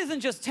tithe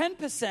isn't just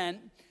 10%.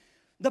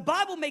 The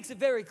Bible makes it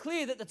very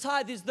clear that the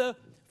tithe is the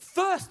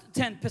first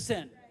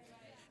 10%.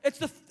 It's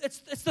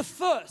the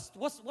first.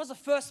 What's the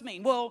first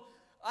mean? Well,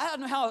 I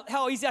don't know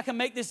how easy I can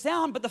make this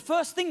sound, but the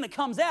first thing that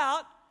comes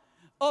out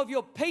of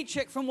your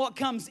paycheck from what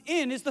comes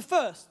in is the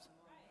first.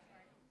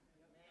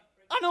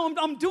 I know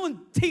I'm doing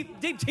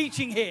deep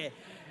teaching here.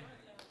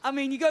 I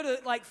mean, you go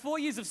to like 4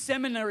 years of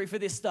seminary for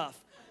this stuff.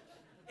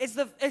 It's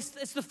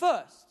the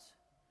first.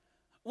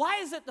 Why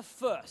is it the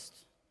first?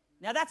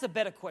 Now that's a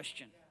better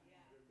question.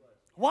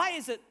 Why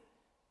is it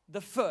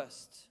the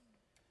first?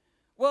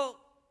 Well,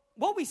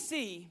 what we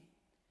see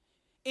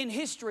in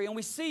history, and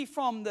we see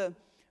from the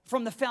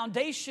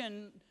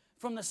foundation,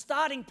 from the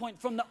starting point,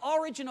 from the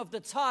origin of the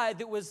tithe,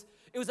 it was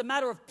a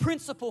matter of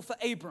principle for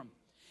Abram.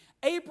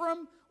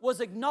 Abram was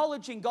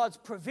acknowledging God's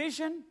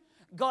provision,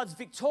 God's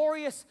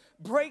victorious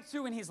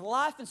breakthrough in his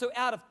life, and so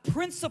out of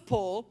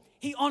principle,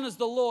 he honors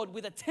the Lord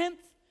with 1/10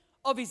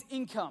 of his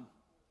income.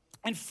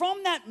 And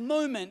from that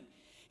moment,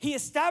 he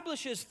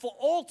establishes for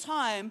all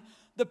time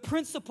the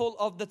principle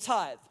of the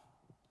tithe.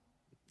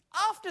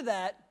 After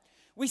that,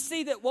 we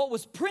see that what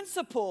was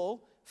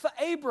principle for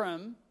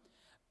Abram,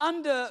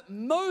 under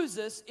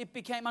Moses,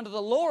 under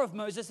the law of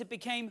Moses, it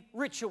became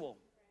ritual.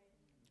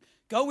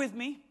 Go with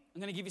me.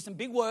 I'm going to give you some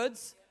big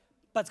words,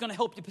 but it's going to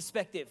help your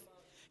perspective.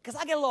 Because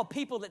I get a lot of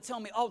people that tell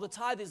me, oh, the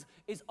tithe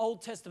is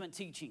Old Testament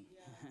teaching.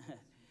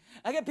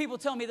 I get people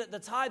tell me that the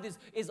tithe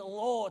is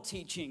law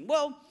teaching.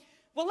 Well,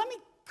 let me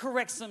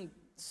correct some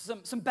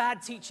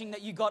bad teaching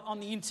that you got on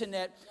the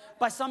internet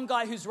by some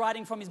guy who's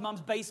writing from his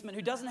mum's basement,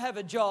 who doesn't have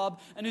a job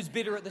and who's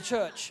bitter at the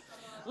church.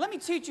 Let me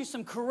teach you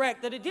some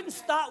correct, that it didn't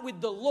start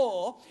with the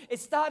law, it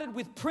started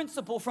with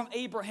principle from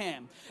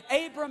Abraham.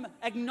 Abram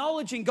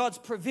acknowledging God's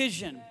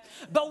provision.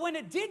 But when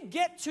it did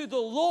get to the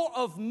law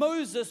of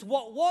Moses,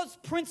 what was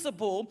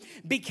principle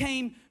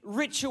became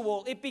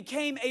ritual. It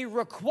became a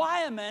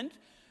requirement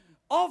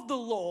of the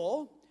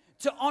law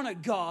to honor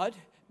God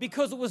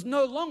because it was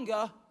no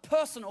longer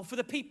personal for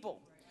the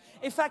people.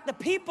 In fact, the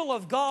people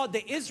of God,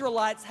 the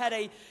Israelites, had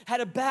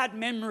a bad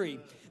memory.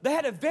 They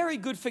had a very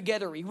good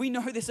forgettery. We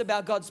know this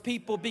about God's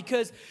people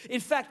because, in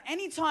fact,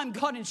 anytime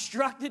God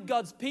instructed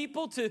God's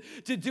people to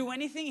do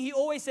anything, he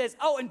always says,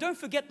 oh, and don't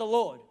forget the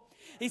Lord.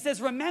 He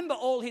says, remember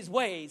all his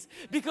ways,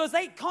 because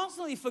they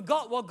constantly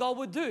forgot what God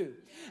would do.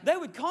 They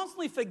would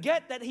constantly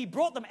forget that he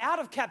brought them out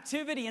of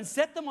captivity and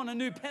set them on a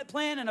new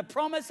plan and a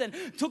promise and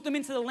took them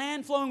into the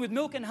land flowing with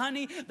milk and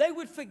honey. They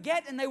would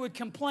forget and they would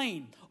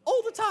complain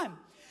all the time.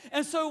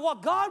 And so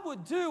what God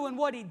would do and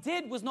what he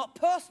did was not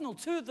personal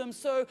to them.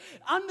 So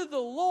under the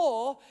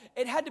law,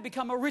 it had to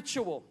become a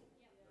ritual.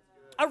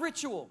 A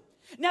ritual.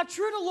 Now,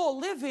 true to law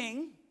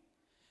living,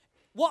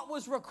 what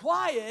was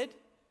required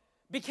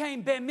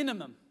became bare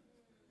minimum.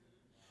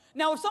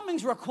 Now, if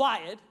something's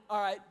required,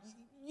 all right,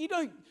 you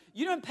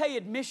don't pay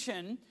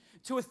admission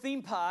to a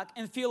theme park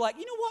and feel like,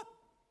 you know what?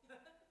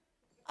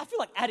 I feel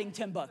like adding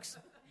 $10.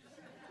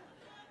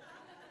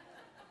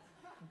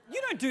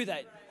 You don't do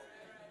that.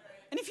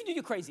 And if you do,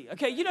 you're crazy,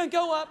 okay? You don't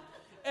go up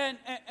and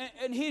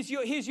here's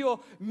your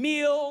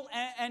meal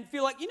and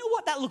feel like, you know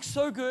what? That looks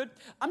so good.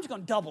 I'm just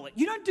going to double it.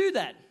 You don't do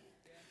that.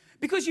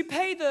 Because you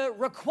pay the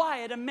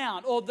required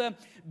amount or the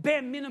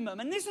bare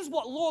minimum. And this is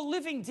what law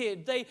living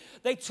did.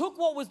 They took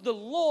what was the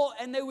law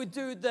and they would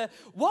do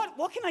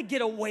what can I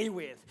get away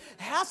with?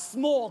 How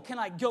small can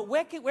I go?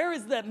 Where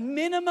is the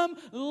minimum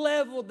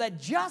level that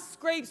just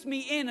scrapes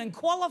me in and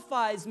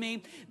qualifies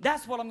me?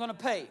 That's what I'm going to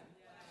pay.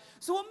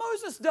 So what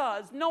Moses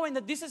does, knowing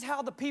that this is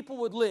how the people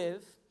would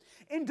live,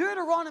 in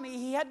Deuteronomy,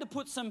 he had to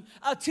put some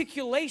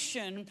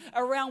articulation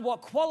around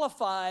what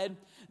qualified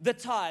the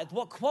tithe,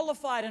 what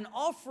qualified an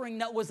offering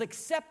that was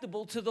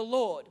acceptable to the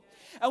Lord.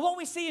 And what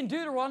we see in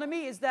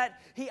Deuteronomy is that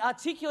he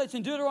articulates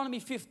in Deuteronomy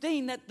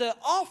 15 that the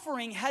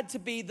offering had to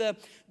be the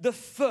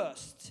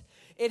first.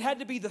 It had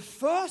to be the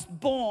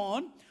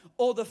firstborn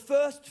or the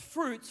first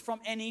fruits from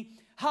any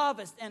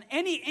harvest. And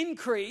any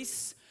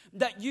increase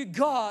that you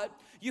got,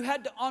 you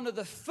had to honor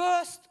the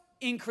first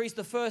increase,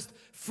 the first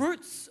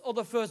fruits or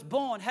the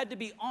firstborn had to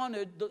be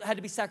honored, had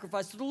to be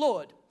sacrificed to the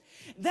Lord.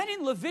 Then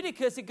in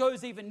Leviticus, it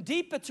goes even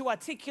deeper to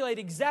articulate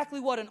exactly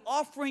what an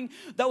offering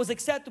that was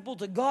acceptable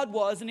to God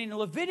was. And in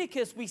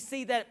Leviticus, we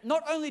see that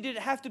not only did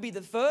it have to be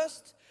the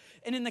first,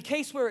 and in the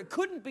case where it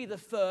couldn't be the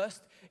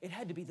first, it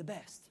had to be the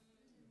best.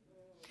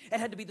 It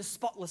had to be the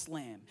spotless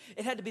lamb.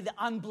 It had to be the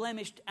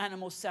unblemished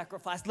animal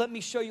sacrifice. Let me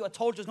show you. I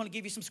told you I was going to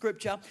give you some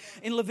scripture.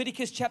 In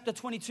Leviticus chapter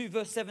 22,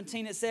 verse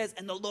 17, it says,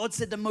 and the Lord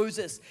said to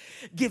Moses,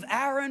 give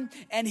Aaron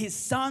and his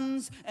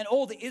sons and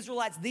all the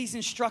Israelites these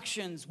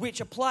instructions, which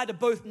apply to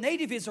both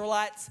native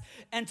Israelites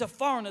and to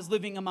foreigners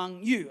living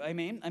among you.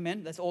 Amen.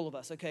 Amen. That's all of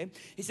us, okay?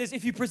 He says,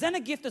 if you present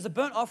a gift as a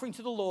burnt offering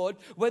to the Lord,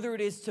 whether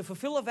it is to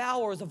fulfill a vow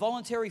or as a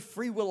voluntary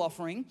free will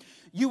offering,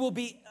 you will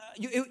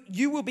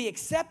be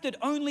accepted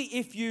only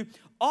if your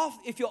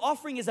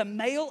offering is a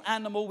male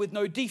animal with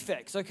no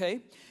defects, okay?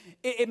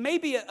 It may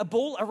be a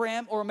bull, a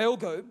ram, or a male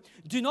goat.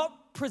 Do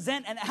not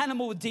present an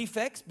animal with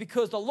defects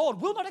because the Lord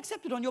will not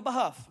accept it on your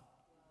behalf.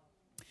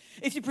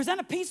 If you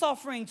present a peace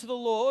offering to the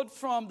Lord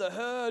from the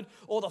herd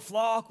or the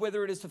flock,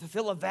 whether it is to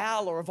fulfill a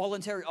vow or a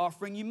voluntary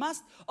offering, you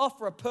must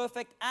offer a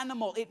perfect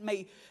animal. It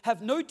may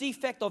have no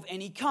defect of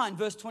any kind.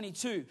 Verse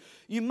 22,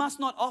 you must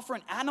not offer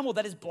an animal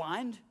that is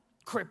blind,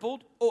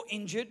 crippled, or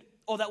injured,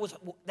 or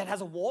that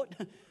has a wart,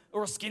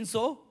 or a skin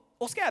sore,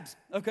 or scabs,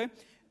 okay?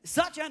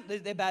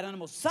 They're bad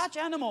animals. Such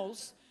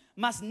animals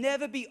must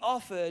never be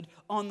offered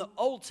on the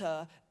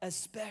altar as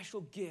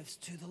special gifts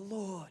to the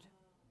Lord.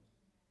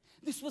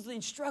 This was the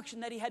instruction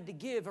that he had to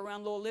give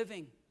around law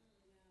living.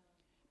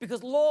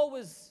 Because law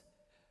was,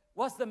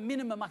 what's the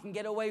minimum I can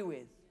get away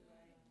with?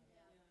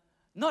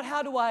 Not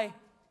how do I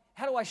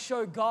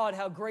show God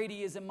how great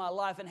he is in my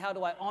life and how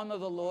do I honor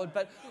the Lord,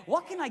 but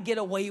what can I get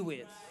away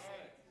with?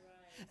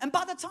 And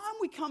by the time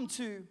we come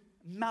to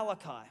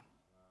Malachi,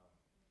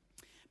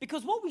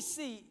 because what we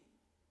see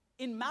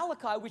in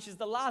Malachi, which is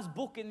the last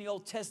book in the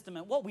Old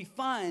Testament, what we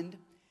find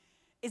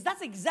is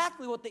that's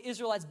exactly what the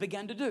Israelites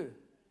began to do.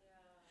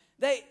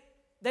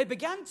 They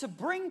began to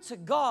bring to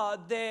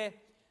God their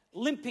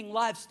limping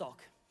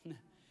livestock.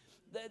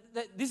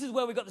 This is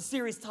where we got the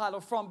series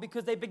title from,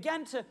 because they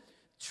began to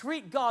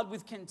treat God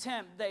with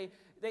contempt.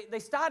 They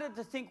started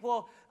to think,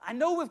 well, I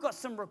know we've got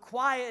some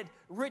required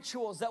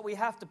rituals that we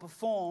have to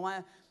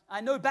perform. I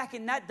know back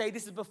in that day,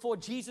 this is before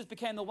Jesus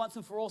became the once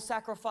and for all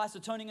sacrifice,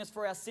 atoning us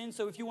for our sins.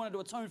 So if you wanted to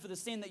atone for the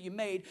sin that you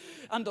made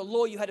under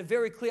law, you had a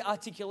very clear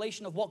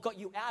articulation of what got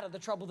you out of the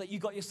trouble that you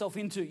got yourself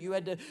into. You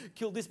had to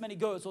kill this many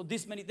goats or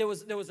this many. There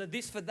was a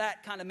this for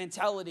that kind of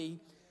mentality.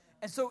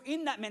 And so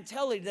in that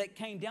mentality, that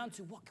came down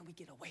to what can we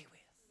get away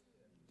with?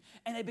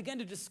 And they began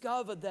to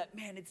discover that,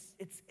 man,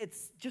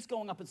 it's just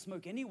going up in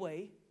smoke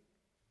anyway.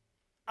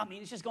 I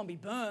mean, it's just going to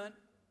be burnt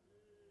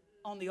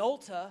on the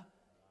altar.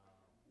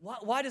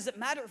 Why does it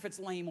matter if it's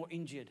lame or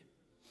injured?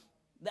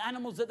 The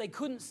animals that they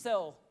couldn't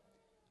sell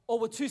or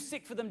were too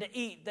sick for them to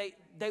eat,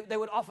 they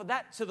would offer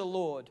that to the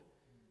Lord.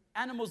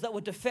 Animals that were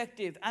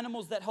defective,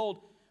 animals that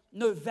hold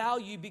no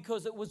value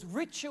because it was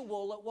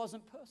ritual, it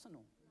wasn't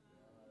personal.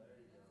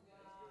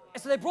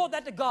 And so they brought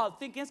that to God,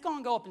 thinking it's going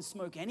to go up in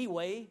smoke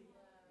anyway.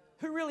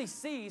 Who really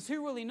sees?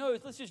 Who really knows?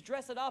 Let's just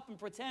dress it up and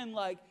pretend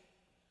like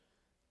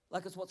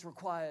it's what's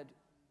required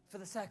for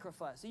the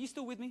sacrifice. Are you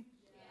still with me?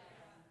 Yes.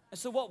 And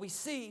so what we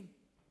see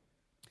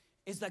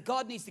is that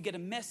God needs to get a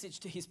message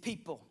to his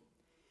people.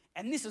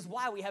 And this is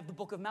why we have the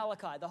book of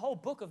Malachi. The whole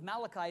book of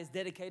Malachi is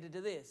dedicated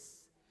to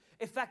this.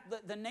 In fact,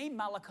 the name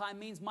Malachi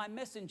means my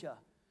messenger.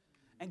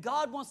 And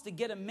God wants to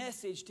get a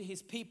message to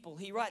his people.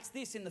 He writes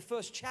this in the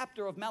first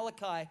chapter of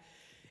Malachi.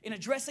 In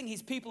addressing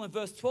his people in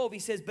verse 12, he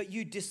says, "But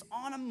you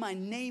dishonor my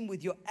name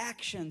with your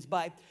actions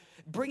by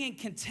bringing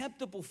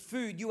contemptible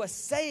food. You are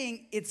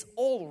saying it's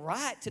all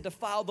right to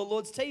defile the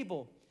Lord's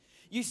table.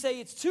 You say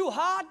it's too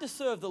hard to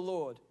serve the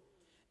Lord.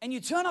 And you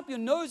turn up your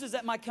noses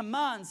at my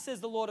commands,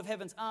 says the Lord of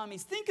heaven's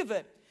armies." Think of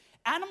it.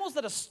 Animals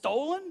that are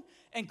stolen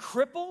and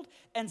crippled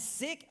and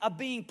sick are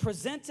being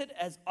presented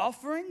as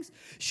offerings.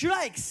 "Should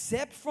I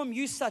accept from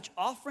you such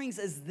offerings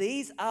as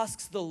these,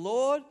 asks the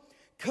Lord?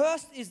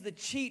 Cursed is the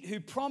cheat who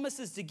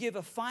promises to give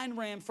a fine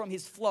ram from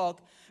his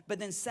flock, but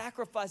then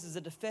sacrifices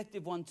a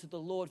defective one to the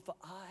Lord, for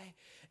I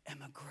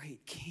am a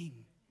great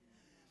king."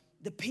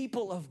 The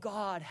people of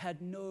God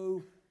had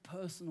no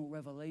personal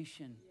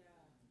revelation.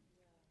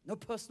 No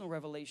personal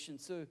revelation.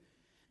 So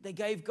they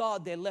gave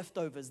God their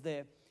leftovers,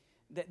 their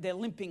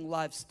limping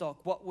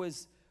livestock, what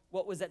was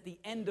at the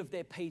end of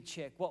their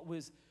paycheck, what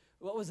was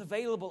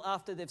available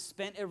after they've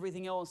spent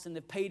everything else and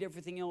they've paid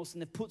everything else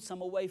and they've put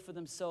some away for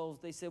themselves.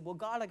 They said, "Well,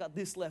 God, I got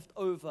this left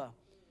over."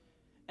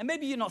 And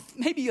maybe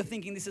you're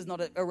thinking this is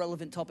not a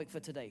relevant topic for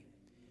today.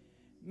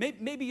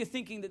 Maybe you're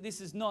thinking that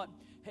this is not,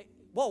 hey,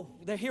 whoa,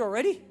 they're here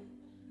already?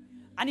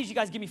 I need you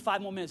guys to give me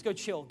 5 more minutes. Go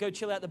chill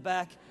out the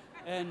back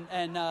and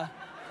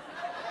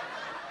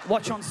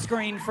watch on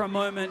screen for a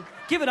moment.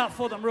 Give it up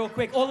for them real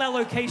quick. All our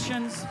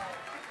locations,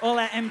 all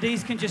our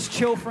MDs can just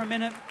chill for a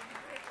minute.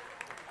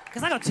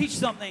 Because I got to teach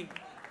something.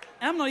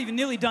 And I'm not even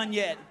nearly done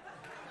yet.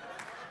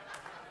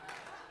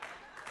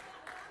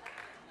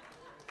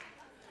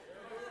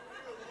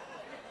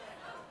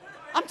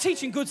 I'm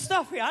teaching good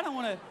stuff here. I don't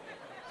want to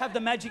have the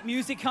magic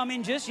music come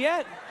in just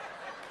yet.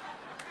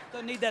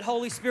 Don't need that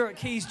Holy Spirit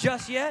keys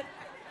just yet.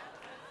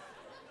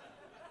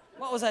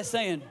 What was I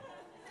saying?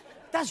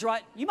 That's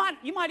right. You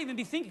might even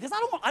be thinking, because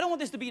I don't want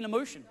this to be an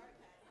emotion.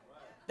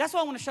 That's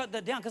why I want to shut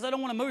that down, because I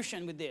don't want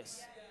emotion with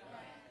this.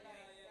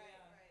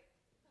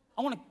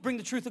 I want to bring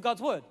the truth of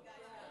God's word.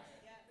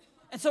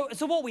 And so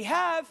what we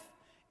have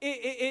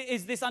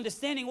is this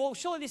understanding, well,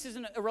 surely this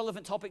isn't a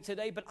relevant topic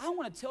today, but I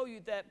want to tell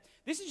you that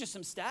this is just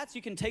some stats.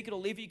 You can take it or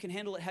leave it. You can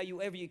handle it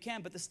however you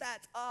can. But the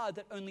stats are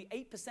that only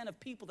 8% of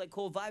people that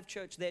call Vive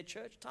Church their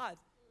church tithe.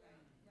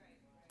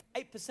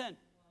 8%.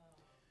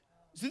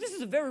 So this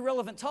is a very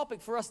relevant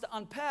topic for us to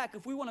unpack.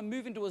 If we want to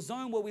move into a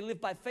zone where we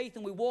live by faith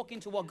and we walk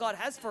into what God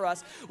has for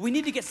us, we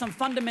need to get some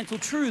fundamental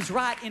truths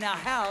right in our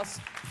house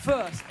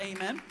first.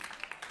 Amen.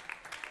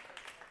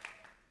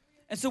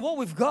 And so what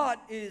we've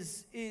got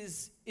is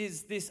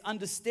this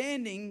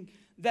understanding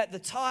that the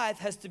tithe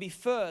has to be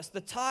first.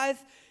 The tithe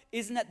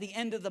isn't at the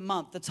end of the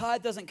month. The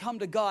tithe doesn't come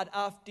to God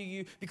after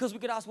you, because we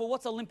could ask, well,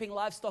 what's a limping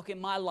livestock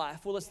in my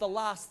life? Well, it's the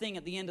last thing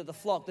at the end of the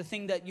flock, the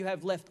thing that you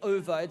have left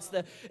over.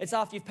 It's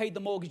after you've paid the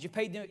mortgage, you've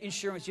paid the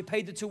insurance, you've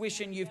paid the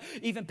tuition, you've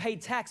even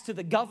paid tax to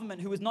the government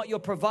who is not your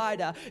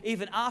provider.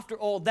 Even after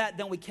all that,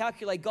 then we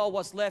calculate, God,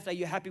 what's left? Are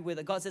you happy with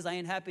it? God says, I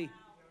ain't happy.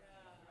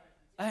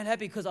 I ain't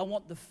happy because I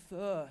want the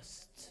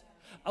first.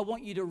 I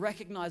want you to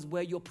recognize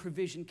where your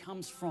provision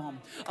comes from.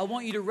 I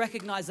want you to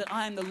recognize that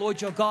I am the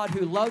Lord your God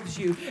who loves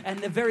you, and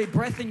the very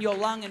breath in your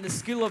lung and the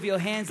skill of your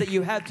hands that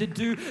you have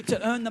to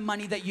earn the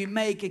money that you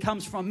make, it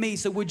comes from me.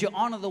 So would you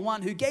honor the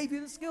one who gave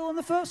you the skill in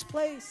the first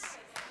place?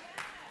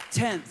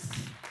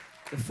 10th,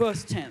 the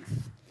first 10th.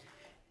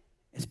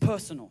 It's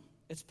personal.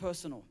 It's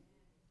personal.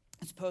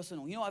 It's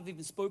personal. You know, I've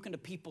even spoken to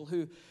people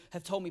who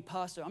have told me,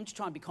 Pastor, I'm just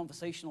trying to be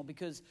conversational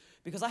because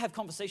I have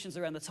conversations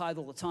around the tithe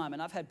all the time.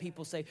 And I've had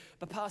people say,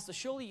 but Pastor,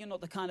 surely you're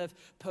not the kind of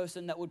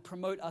person that would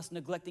promote us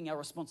neglecting our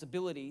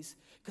responsibilities,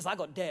 because I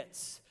got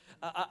debts.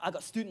 I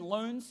got student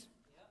loans.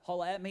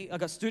 Holler at me. I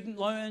got student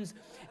loans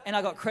and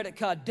I got credit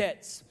card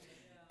debts.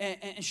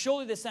 And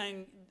surely they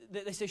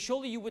say,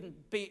 surely you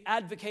wouldn't be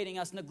advocating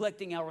us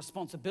neglecting our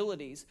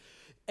responsibilities.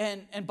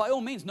 And by all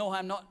means, no,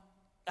 I'm not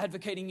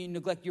advocating you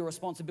neglect your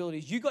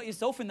responsibilities. You got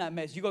yourself in that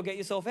mess. You got to get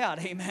yourself out.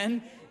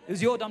 Amen. It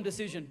was your dumb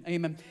decision.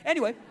 Amen.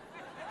 Anyway,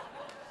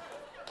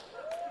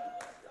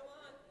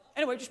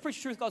 just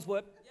preach truth, God's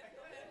word.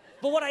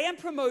 But what I am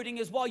promoting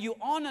is, while you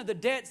honor the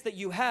debts that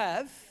you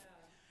have,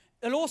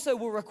 it also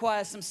will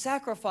require some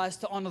sacrifice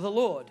to honor the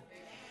Lord.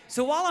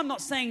 So while I'm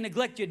not saying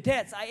neglect your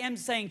debts, I am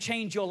saying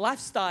change your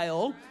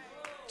lifestyle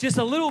just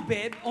a little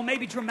bit, or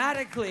maybe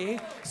dramatically,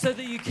 so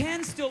that you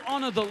can still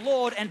honor the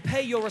Lord and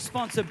pay your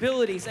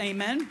responsibilities.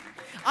 Amen.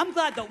 I'm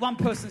glad that one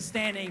person's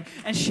standing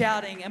and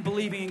shouting and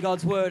believing in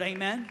God's word.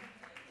 Amen.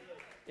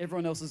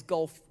 Everyone else is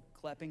golf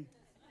clapping.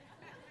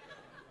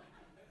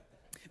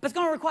 But it's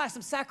going to require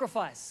some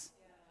sacrifice.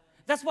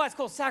 That's why it's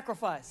called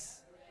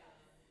sacrifice.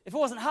 If it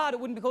wasn't hard, it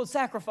wouldn't be called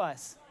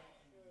sacrifice.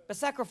 But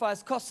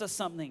sacrifice costs us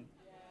something.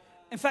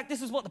 In fact,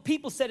 this is what the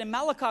people said in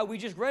Malachi. We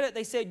just read it.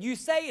 They said, you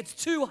say it's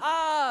too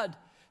hard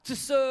to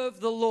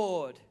serve the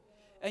Lord,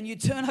 and you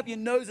turn up your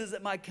noses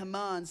at my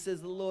command, says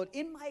the Lord.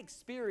 In my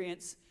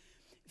experience,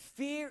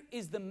 fear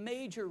is the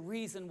major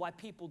reason why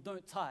people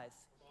don't tithe.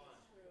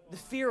 The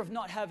fear of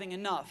not having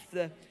enough,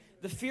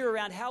 the fear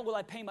around how will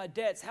I pay my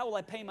debts, how will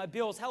I pay my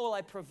bills, how will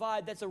I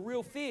provide. That's a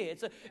real fear.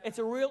 It's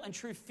a real and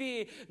true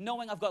fear,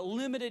 knowing I've got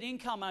limited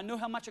income. I know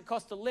how much it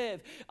costs to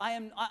live.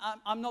 I'm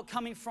not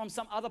coming from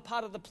some other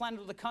part of the planet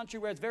or the country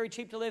where it's very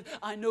cheap to live.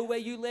 I know where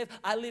you live.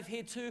 I live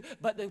here too.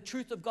 But the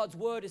truth of God's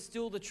word is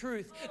still the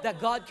truth, that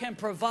God can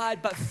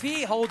provide, but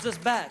fear holds us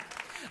back.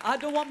 I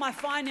don't want my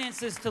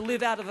finances to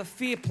live out of a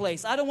fear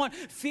place. I don't want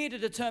fear to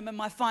determine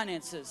my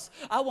finances.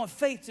 I want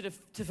faith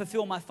to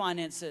fulfill my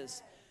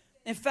finances.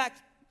 In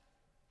fact,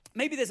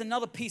 maybe there's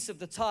another piece of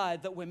the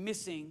tithe that we're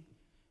missing,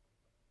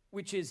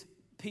 which is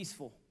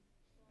peaceful.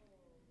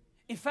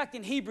 In fact,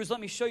 in Hebrews, let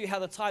me show you how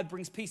the tithe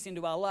brings peace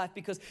into our life,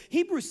 because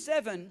Hebrews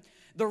 7,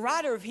 the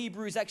writer of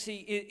Hebrews actually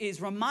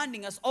is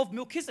reminding us of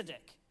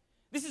Melchizedek.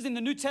 This is in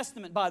the New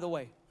Testament, by the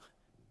way.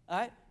 All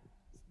right?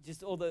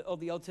 Just all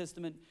the Old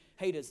Testament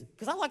haters.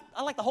 Because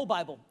I like the whole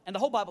Bible, and the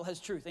whole Bible has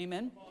truth.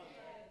 Amen?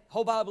 The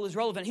whole Bible is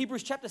relevant.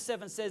 Hebrews chapter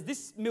 7 says,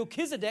 this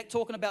Melchizedek,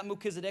 talking about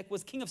Melchizedek,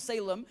 was king of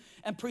Salem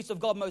and priest of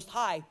God Most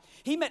High.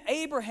 He met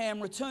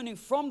Abraham returning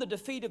from the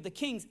defeat of the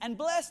kings and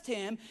blessed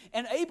him,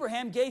 and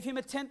Abraham gave him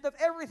a tenth of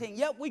everything.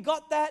 Yep, we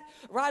got that.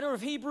 Writer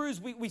of Hebrews,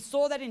 we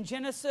saw that in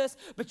Genesis.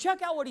 But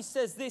check out what he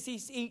says this.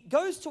 He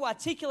goes to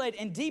articulate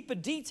in deeper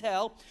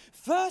detail.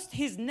 First,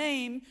 his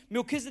name,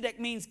 Melchizedek,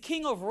 means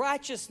king of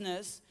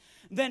righteousness.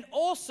 Then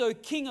also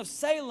king of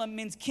Salem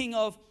means king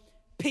of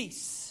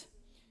peace.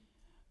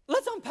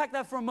 Let's unpack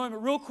that for a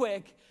moment real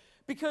quick,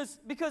 because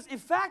in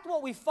fact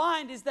what we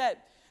find is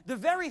that the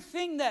very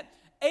thing that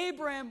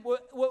Abraham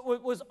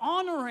was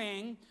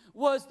honoring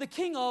was the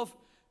king of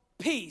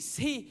peace.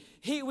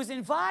 He was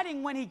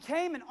inviting, when he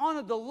came and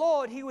honored the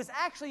Lord, he was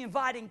actually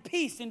inviting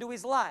peace into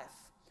his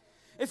life.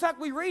 In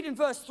fact, we read in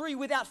verse 3,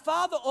 without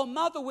father or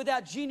mother,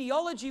 without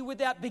genealogy,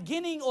 without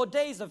beginning or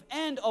days of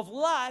end of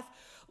life,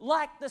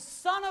 like the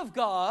Son of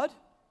God,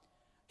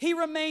 he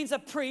remains a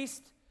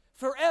priest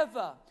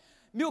forever.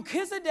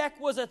 Melchizedek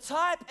was a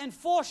type and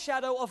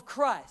foreshadow of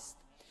Christ.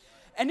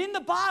 And in the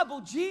Bible,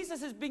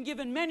 Jesus has been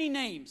given many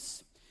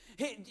names.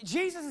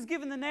 Jesus is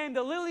given the name,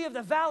 the lily of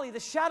the valley,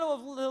 the shadow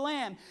of the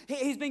Lamb.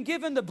 He's been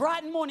given the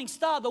bright and morning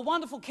star, the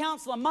wonderful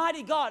counselor,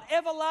 mighty God,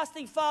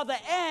 everlasting Father,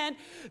 and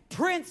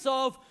Prince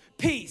of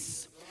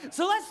Peace.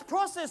 So let's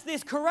process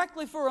this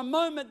correctly for a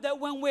moment, that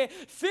when we're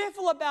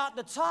fearful about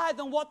the tithe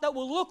and what that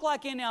will look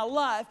like in our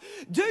life,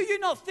 do you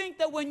not think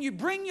that when you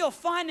bring your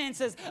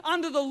finances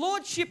under the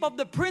lordship of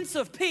the Prince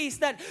of Peace,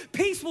 that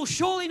peace will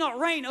surely not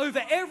reign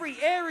over every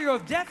area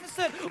of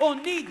deficit or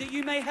need that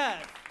you may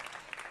have?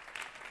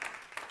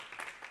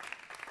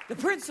 The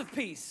Prince of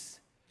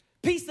Peace,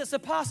 peace that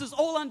surpasses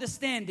all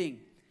understanding,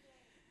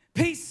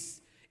 peace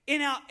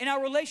in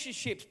our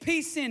relationships,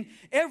 peace in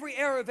every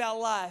area of our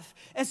life.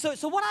 And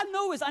so what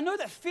I know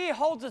that fear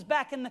holds us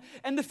back,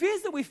 and the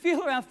fears that we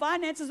feel around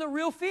finances are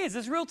real fears.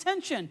 There's real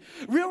tension.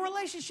 Real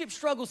relationship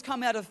struggles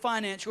come out of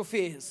financial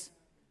fears.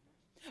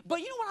 But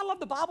you know what I love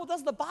the Bible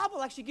does? The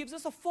Bible actually gives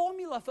us a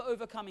formula for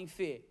overcoming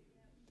fear.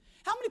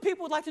 How many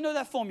people would like to know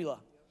that formula?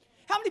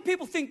 How many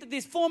people think that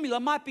this formula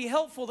might be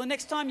helpful the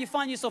next time you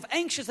find yourself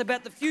anxious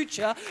about the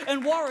future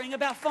and worrying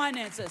about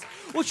finances?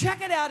 Well,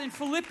 check it out in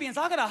Philippians.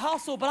 I got to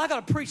hustle, but I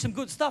got to preach some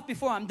good stuff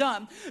before I'm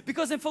done.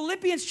 Because in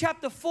Philippians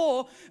chapter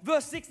 4,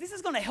 verse 6, this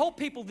is going to help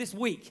people this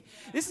week.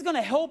 This is going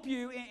to help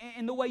you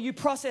in the way you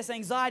process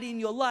anxiety in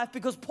your life.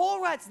 Because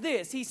Paul writes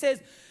this. He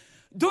says,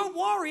 don't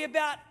worry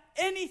about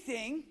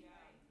anything.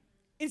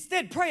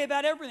 Instead, pray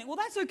about everything. Well,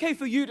 that's okay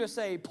for you to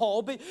say,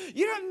 Paul, but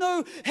you don't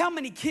know how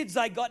many kids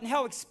I got and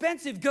how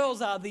expensive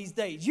girls are these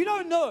days. You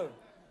don't know.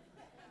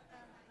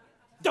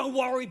 Don't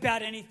worry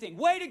about anything.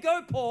 Way to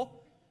go,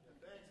 Paul.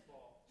 Thanks,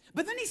 Paul.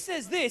 But then he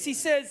says this. He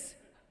says,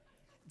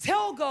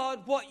 tell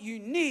God what you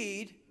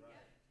need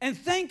and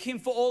thank him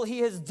for all he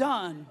has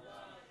done.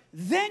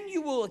 Then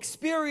you will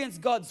experience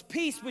God's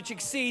peace, which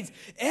exceeds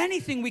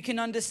anything we can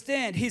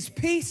understand. His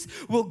peace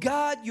will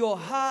guard your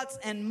hearts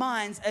and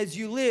minds as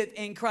you live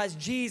in Christ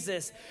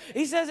Jesus.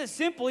 He says it's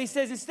simple. He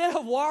says, instead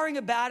of worrying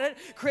about it,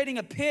 creating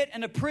a pit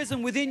and a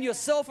prison within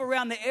yourself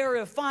around the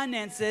area of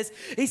finances,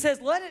 he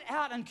says, let it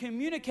out and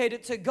communicate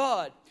it to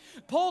God.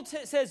 Paul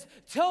says,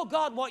 tell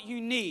God what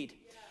you need.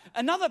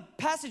 Another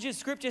passage of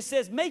scripture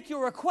says, make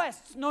your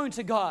requests known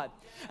to God.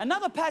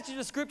 Another passage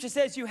of scripture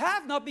says, you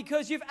have not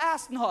because you've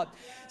asked not.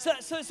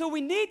 So we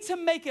need to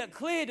make it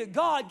clear to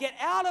God, get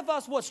out of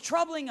us what's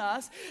troubling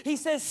us. He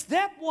says,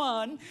 step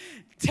 1,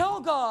 tell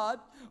God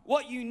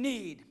what you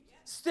need.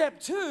 Step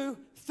 2,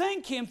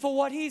 thank him for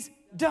what he's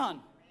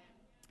done.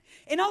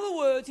 In other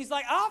words, he's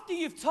like, after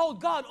you've told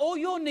God all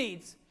your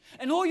needs,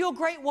 and all your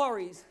great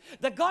worries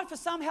that God for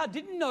somehow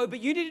didn't know,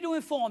 but you needed to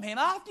inform him.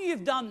 After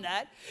you've done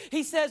that,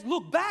 he says,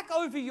 look back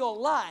over your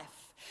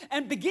life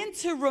and begin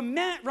to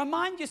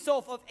remind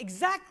yourself of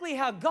exactly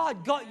how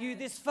God got you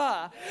this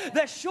far.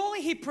 That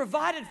surely he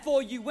provided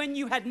for you when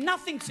you had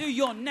nothing to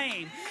your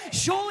name.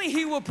 Surely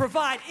he will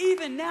provide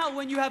even now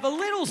when you have a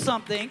little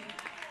something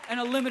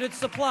and a limited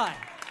supply.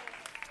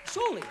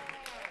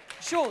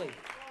 Surely.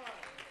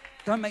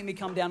 Don't make me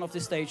come down off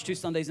this stage 2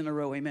 Sundays in a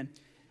row, amen.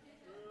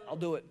 I'll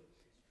do it.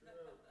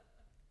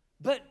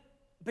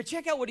 But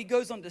check out what he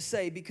goes on to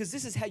say, because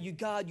this is how you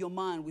guard your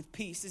mind with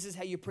peace. This is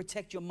how you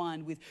protect your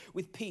mind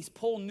with peace.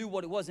 Paul knew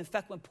what it was. In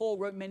fact, when Paul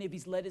wrote many of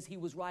his letters, he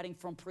was writing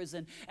from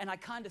prison. And I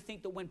kind of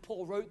think that when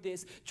Paul wrote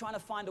this, trying to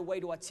find a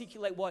way to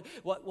articulate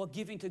what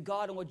giving to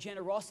God and what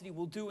generosity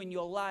will do in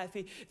your life,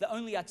 the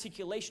only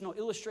articulation or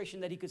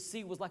illustration that he could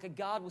see was like a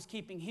guard was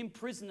keeping him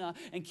prisoner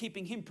and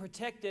keeping him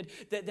protected.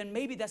 Then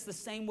maybe that's the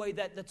same way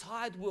that the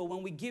tithe will.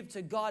 When we give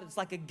to God, it's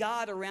like a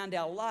guard around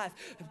our life,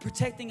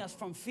 protecting us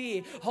from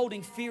fear,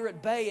 holding fear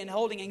at bay, and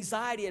holding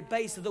anxiety at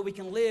bay so that we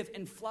can live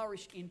and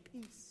flourish in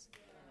peace.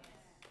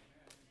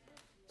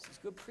 This is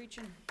good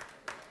preaching.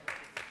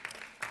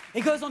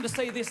 He goes on to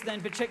say this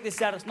then, but check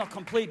this out, it's not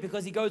complete,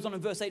 because he goes on in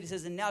verse 8, he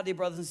says, and now, dear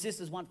brothers and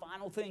sisters, one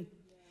final thing.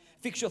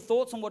 Fix your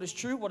thoughts on what is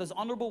true, what is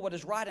honorable, what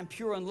is right and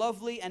pure and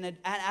lovely and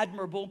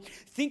admirable.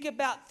 Think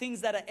about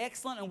things that are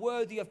excellent and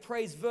worthy of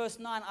praise. Verse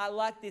 9, I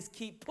like this.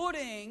 Keep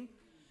putting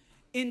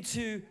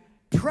into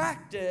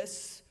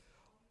practice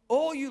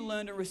all you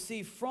learn and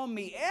receive from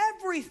me.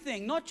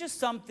 Everything, not just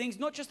some things,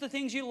 not just the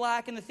things you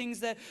like and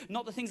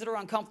not the things that are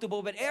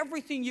uncomfortable, but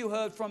everything you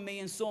heard from me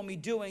and saw me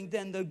doing,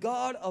 then the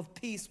God of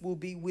peace will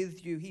be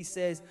with you. He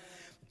says,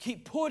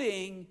 keep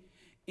putting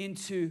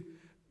into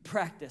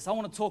practice. I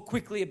want to talk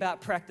quickly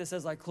about practice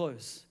as I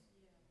close.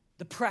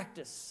 The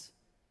practice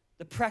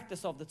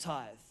of the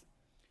tithe.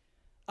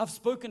 I've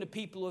spoken to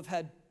people who have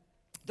had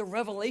the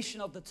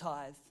revelation of the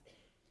tithe.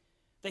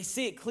 They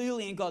see it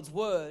clearly in God's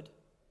word,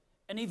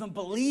 and even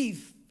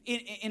believe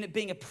in it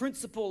being a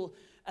principle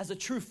as a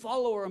true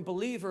follower and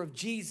believer of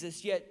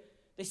Jesus, yet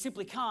they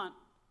simply can't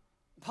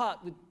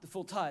part with the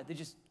full tithe. They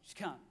just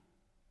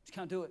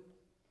can't do it.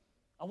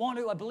 I want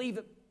to, I believe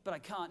it, but I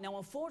can't. Now,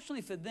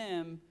 unfortunately for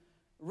them,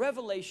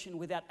 revelation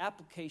without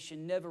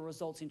application never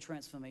results in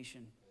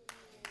transformation.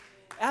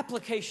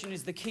 Application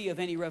is the key of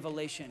any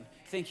revelation.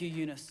 Thank you,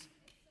 Eunice.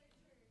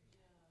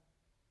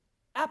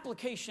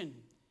 Application.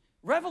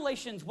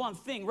 Revelation's one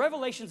thing.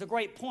 Revelation's a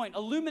great point.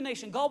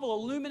 Illumination. God will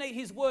illuminate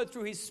His word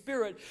through His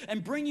Spirit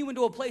and bring you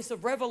into a place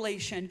of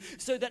revelation,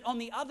 so that on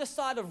the other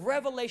side of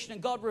revelation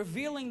and God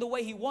revealing the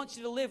way He wants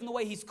you to live and the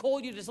way He's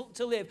called you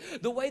to live,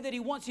 the way that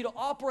He wants you to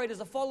operate as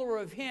a follower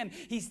of Him,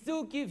 He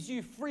still gives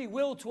you free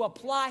will to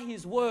apply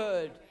His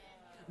word.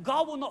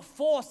 God will not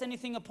force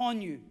anything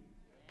upon you.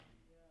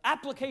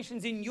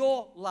 Applications in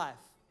your life.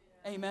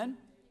 Amen.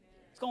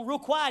 It's gone real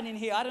quiet in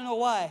here. I don't know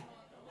why.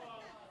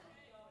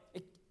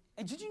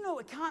 And did you know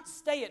it can't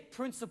stay at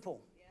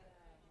principle?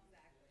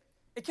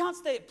 It can't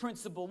stay at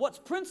principle. What's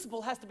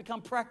principle has to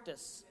become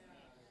practice.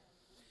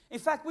 In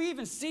fact, we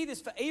even see this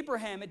for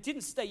Abraham. It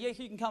didn't stay. Yeah,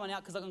 you can come on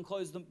out because I can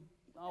close them.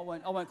 I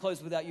won't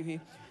close without you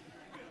here.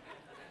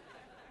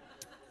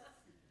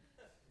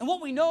 And what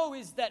we know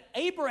is that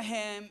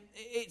Abraham,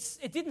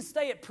 it didn't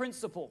stay at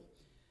principle.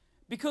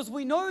 Because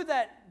we know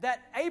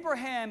that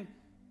Abraham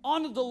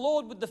honored the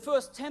Lord with the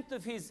first tenth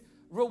of his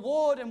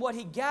reward and what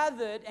he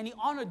gathered, and he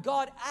honored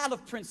God out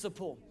of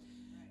principle.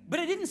 But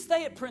it didn't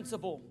stay at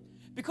principle,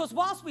 because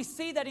whilst we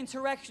see that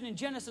interaction in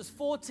Genesis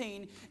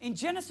 14, in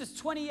Genesis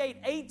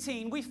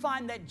 28:18, we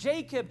find that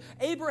Jacob,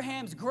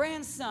 Abraham's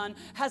grandson,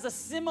 has a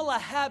similar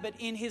habit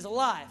in his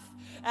life.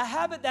 A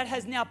habit that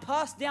has now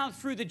passed down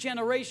through the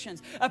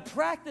generations. A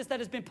practice that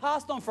has been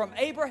passed on from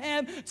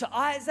Abraham to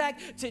Isaac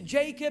to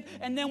Jacob.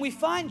 And then we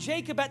find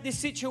Jacob at this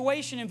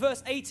situation in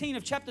verse 18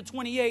 of chapter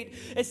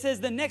 28. It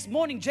says, the next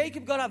morning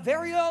Jacob got up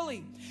very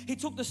early. He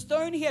took the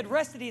stone he had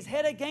rested his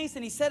head against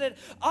and he set it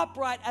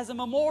upright as a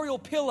memorial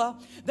pillar.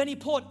 Then he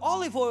poured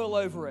olive oil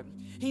over it.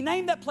 He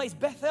named that place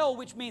Bethel,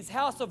 which means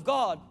house of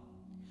God,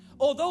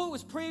 although it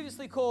was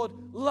previously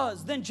called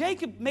Luz. Then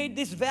Jacob made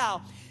this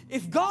vow: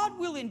 if God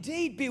will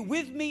indeed be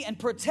with me and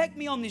protect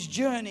me on this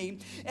journey,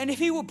 and if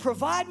He will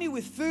provide me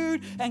with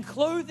food and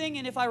clothing,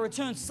 and if I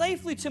return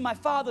safely to my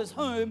father's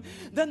home,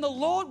 then the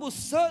Lord will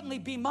certainly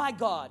be my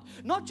God.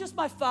 Not just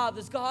my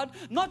father's God,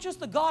 not just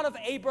the God of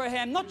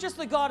Abraham, not just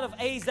the God of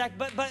Isaac,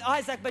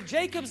 but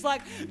Jacob's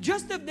like,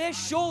 just if they're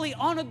surely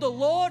honored the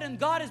Lord and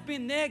God has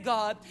been their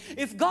God,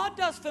 if God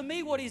does for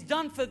me what He's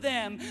done for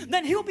them,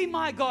 then He'll be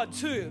my God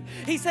too.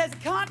 He says,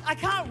 I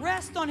can't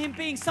rest on Him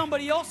being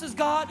somebody else's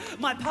God,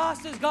 my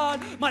pastor's God,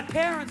 my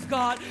parents'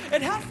 God.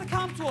 It has to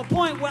come to a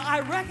point where I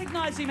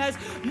recognize Him as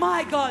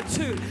my God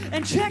too.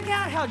 And check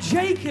out how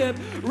Jacob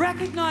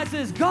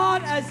recognizes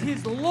God as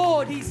his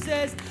Lord. He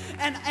says,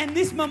 and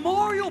this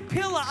memorial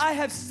pillar I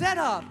have set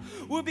up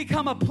will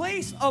become a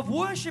place of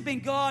worshiping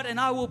God, and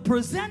I will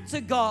present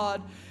to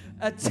God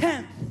a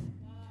tenth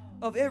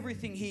of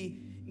everything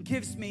He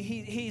gives me.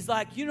 He's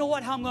like, you know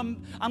what? I'm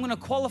going to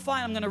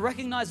qualify. I'm going to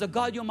recognize that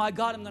God, you're my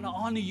God. I'm going to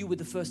honor you with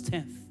the first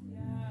tenth.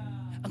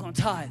 I'm going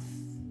to tithe.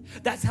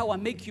 That's how I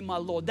make you my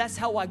Lord. That's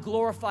how I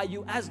glorify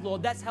you as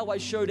Lord. That's how I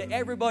show to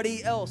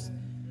everybody else,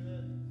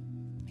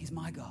 He's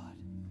my God.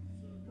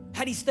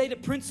 Had he stayed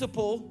at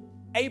principle,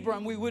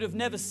 Abram, we would have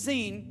never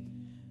seen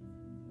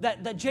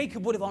that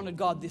Jacob would have honored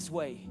God this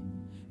way.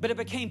 But it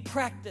became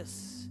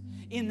practice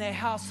in their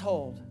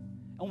household.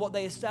 and what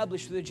they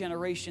established through the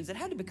generations. It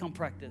had to become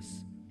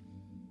practice.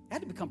 It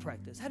had to become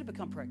practice. It had to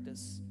become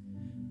practice.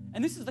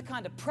 And this is the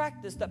kind of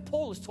practice that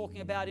Paul is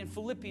talking about in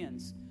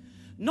Philippians.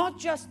 Not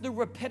just the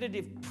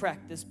repetitive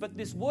practice, but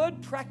this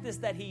word practice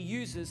that he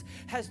uses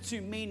has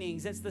two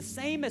meanings. It's the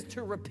same as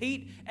to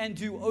repeat and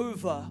do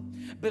over,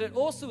 but it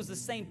also is the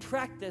same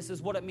practice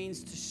as what it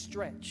means to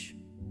stretch.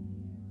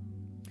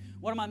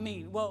 What do I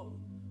mean? Well,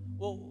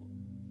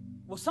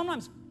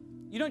 sometimes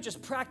you don't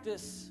just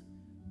practice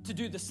to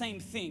do the same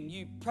thing.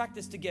 You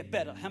practice to get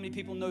better. How many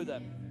people know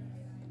that?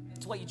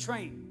 That's why you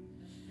train.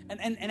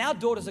 And our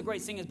daughters are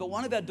great singers, but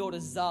one of our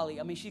daughters, Zali,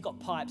 I mean, she's got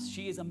pipes.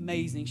 She is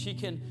amazing. She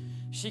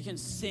can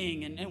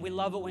sing, and we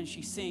love it when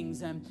she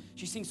sings, and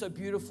she sings so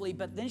beautifully,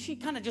 but then she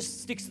kind of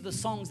just sticks to the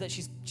songs that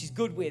she's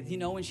good with, you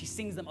know, and she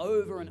sings them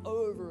over and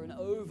over and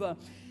over.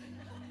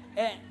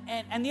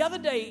 And the other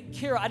day,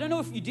 Kira, I don't know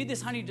if you did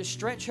this, honey, to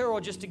stretch her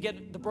or just to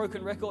get the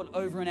broken record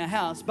over in our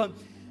house, but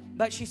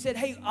she said,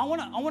 hey, I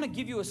want to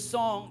give you a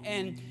song,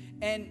 and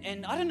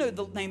I don't know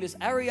the name is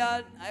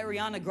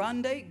Ariana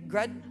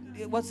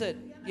Grande, what's it?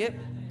 Yep,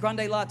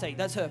 Grande Latte,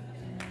 that's her.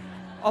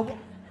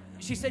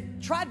 She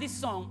said, try this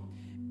song.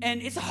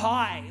 And it's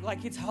high,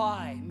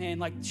 man.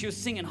 Like she was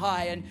singing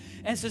high.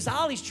 And so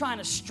Zali's trying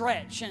to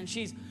stretch and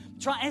she's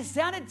trying, and it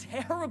sounded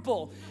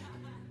terrible.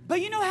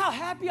 But you know how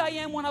happy I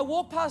am when I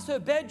walk past her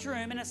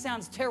bedroom and it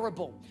sounds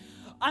terrible.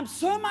 I'm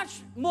so much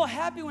more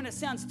happy when it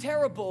sounds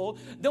terrible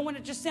than when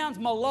it just sounds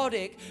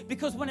melodic,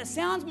 because when it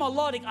sounds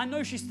melodic, I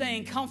know she's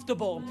staying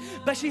comfortable.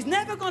 But she's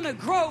never going to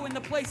grow in the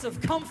place of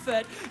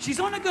comfort. She's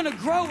only going to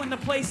grow in the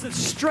place of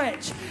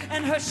stretch.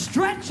 And her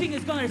stretching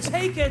is going to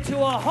take her to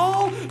a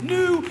whole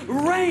new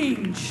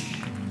range.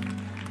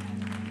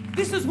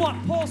 This is what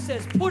Paul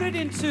says. Put it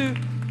into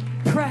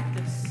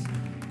practice.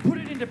 Put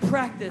it into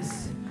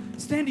practice.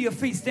 Stand to your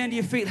feet. Stand to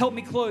your feet. Help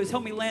me close.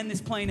 Help me land this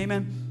plane.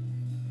 Amen.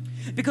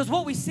 Because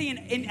what we see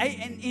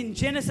in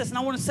Genesis, and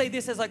I want to say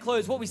this as I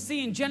close, what we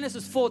see in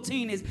Genesis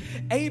 14 is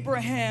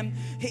Abraham,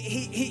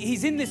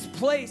 he's in this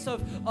place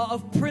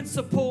of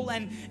principle,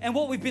 and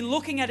what we've been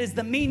looking at is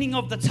the meaning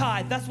of the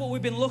tithe. That's what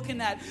we've been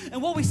looking at.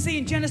 And what we see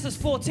in Genesis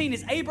 14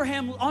 is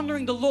Abraham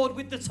honoring the Lord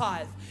with the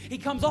tithe. He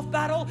comes off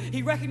battle,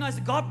 he recognized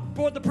that God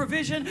brought the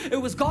provision, it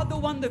was God that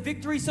won the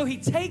victory, so he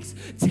takes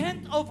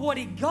 10th of what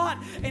he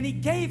got and he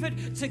gave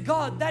it to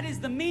God. That is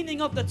the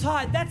meaning of the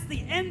tithe. That's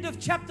the end of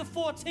chapter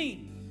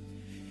 14.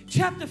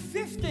 Chapter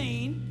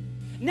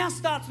 15 now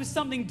starts with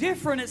something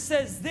different. It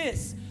says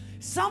this: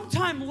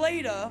 sometime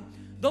later,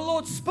 the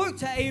Lord spoke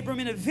to Abram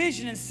in a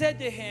vision and said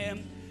to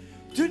him,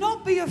 do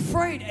not be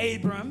afraid,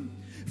 Abram,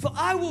 for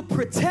I will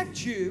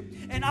protect you,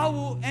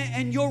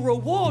 and your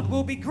reward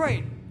will be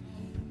great.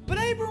 But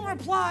Abram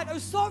replied, O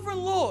sovereign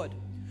Lord,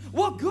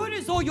 what good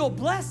is all your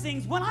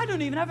blessings when I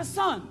don't even have a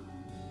son?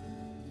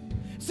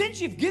 Since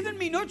you've given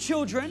me no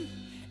children,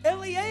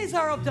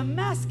 Eliezer of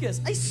Damascus,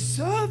 a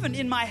servant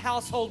in my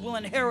household, will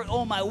inherit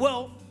all my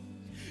wealth.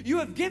 You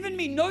have given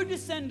me no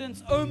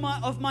descendants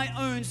of my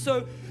own,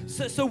 so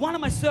one of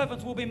my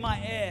servants will be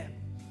my heir.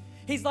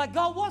 He's like,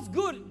 God, what's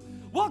good?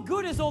 What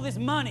good is all this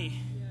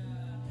money?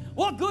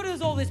 What good is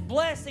all this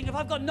blessing if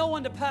I've got no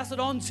one to pass it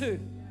on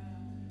to?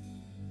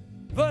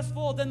 Verse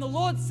 4, then the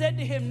Lord said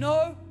to him,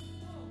 no,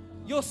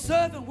 your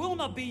servant will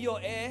not be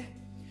your heir,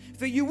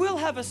 for you will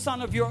have a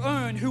son of your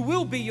own who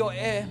will be your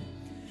heir.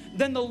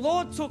 Then the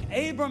Lord took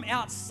Abram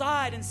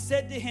outside and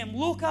said to him,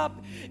 look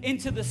up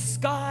into the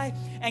sky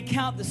and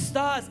count the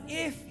stars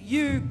if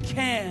you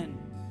can.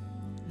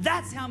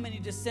 That's how many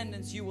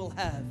descendants you will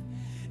have.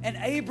 And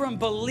Abram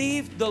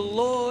believed the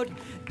Lord,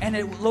 and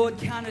the Lord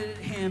counted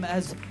him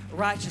as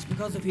righteous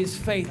because of his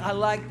faith. I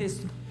like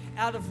this.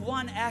 Out of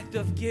one act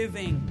of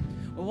giving,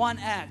 one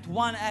act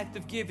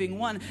of giving,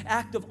 one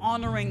act of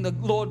honoring the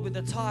Lord with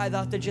the tithe,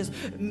 after just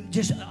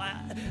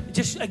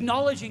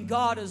acknowledging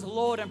God as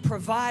Lord and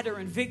provider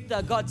and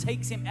victor, God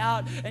takes him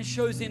out and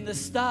shows him the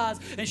stars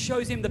and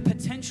shows him the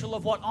potential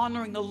of what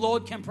honoring the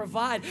Lord can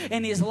provide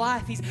in his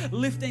life. He's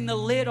lifting the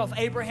lid off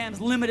Abraham's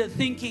limited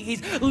thinking.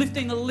 He's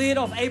lifting the lid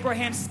off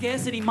Abraham's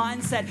scarcity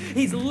mindset.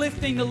 He's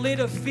lifting the lid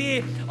of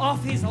fear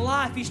off his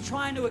life. He's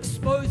trying to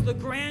expose the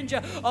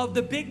grandeur of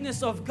the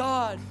bigness of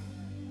God.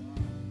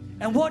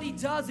 And what he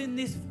does in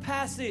this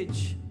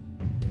passage,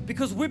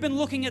 because we've been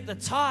looking at the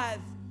tithe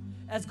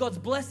as God's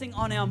blessing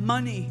on our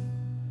money,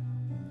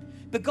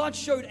 but God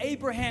showed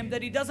Abraham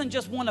that he doesn't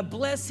just want to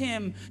bless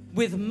him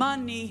with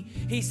money.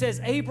 He says,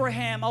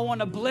 Abraham, I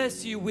want to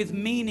bless you with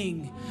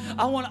meaning.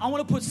 I want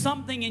to put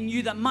something in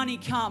you that money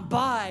can't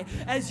buy.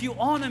 As you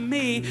honor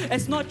me,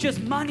 it's not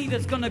just money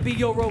that's going to be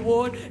your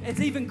reward. It's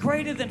even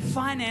greater than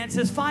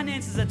finances.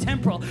 Finances are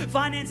temporal.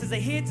 Finances are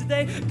here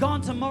today,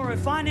 gone tomorrow.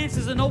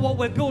 Finances are not what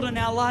we're building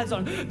our lives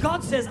on.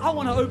 God says, I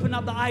want to open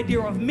up the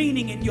idea of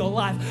meaning in your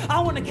life.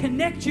 I want to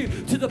connect you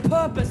to the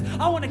purpose.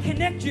 I want to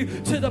connect you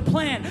to the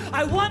plan.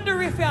 I wonder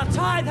wonder if our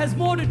tithe has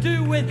more to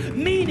do with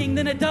meaning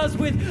than it does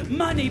with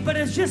money. But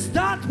it just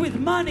starts with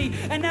money.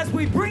 And as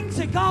we bring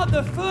to God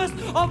the first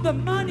of the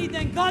money,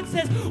 then God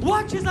says,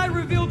 watch as I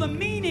reveal the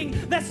meaning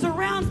that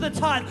surrounds the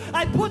tithe.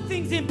 I put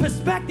things in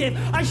perspective.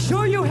 I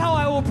show you how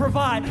I will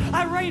provide.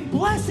 I rain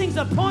blessings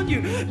upon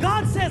you.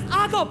 God says,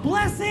 I got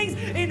blessings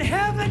in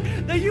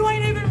heaven that you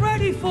ain't even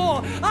ready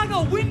for. I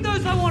got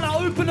windows I want to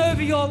open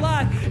over your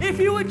life. If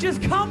you would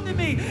just come to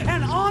me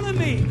and honor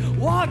me,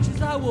 watch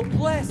as I will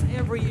bless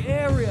every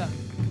area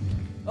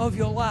of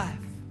your life.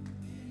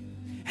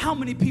 How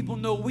many people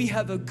know we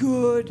have a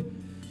good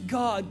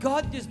God?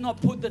 God does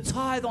not put the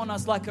tithe on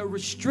us like a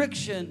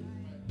restriction,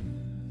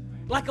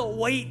 like a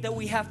weight that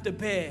we have to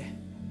bear,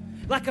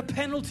 like a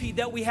penalty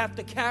that we have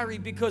to carry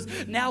because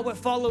now we're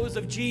followers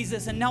of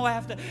Jesus and now I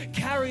have to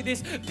carry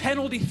this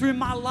penalty through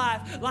my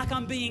life like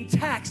I'm being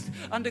taxed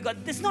under God.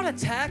 It's not a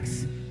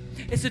tax.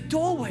 It's a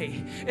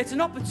doorway. It's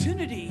an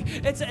opportunity.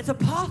 It's a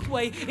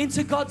pathway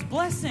into God's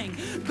blessing.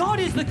 God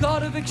is the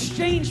God of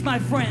exchange, my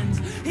friends.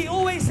 He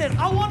always says,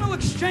 I want to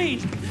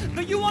exchange.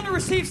 But you want to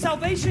receive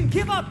salvation?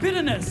 Give up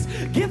bitterness.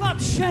 Give up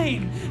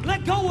shame.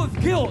 Let go of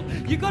guilt.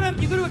 You got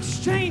to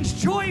exchange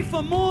joy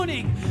for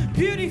mourning,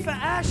 beauty for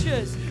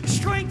ashes,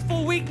 strength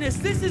for weakness.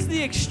 This is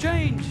the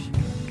exchange.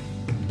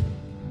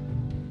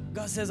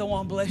 God says, I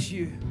want to bless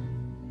you.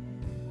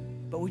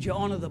 But would you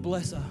honor the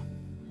blesser?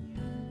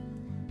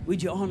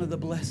 Would you honor the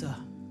blesser?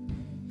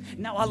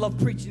 Now, I love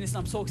preaching this, and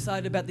I'm so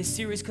excited about this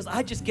series because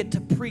I just get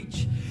to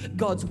preach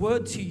God's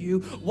word to you.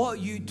 What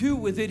you do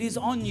with it is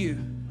on you.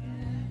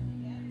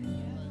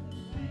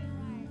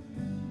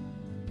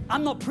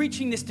 I'm not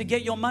preaching this to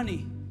get your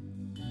money.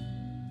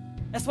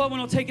 That's why we're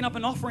not taking up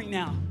an offering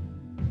now.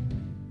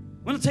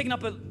 We're not taking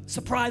up a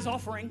surprise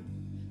offering.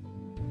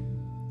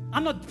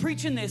 I'm not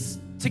preaching this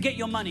to get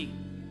your money.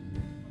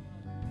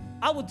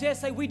 I would dare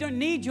say we don't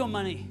need your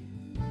money.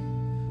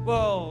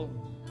 Well,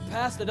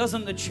 Pastor,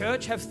 doesn't the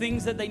church have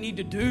things that they need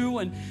to do?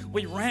 And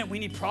we rent, we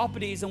need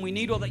properties, and we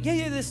need all that.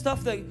 Yeah, there's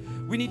stuff that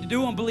we need to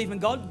do and believe in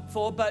God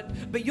for, but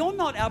you're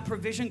not our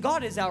provision.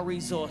 God is our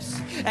resource.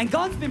 And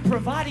God's been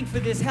providing for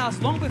this house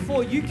long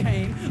before you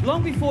came,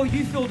 long before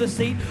you filled a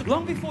seat,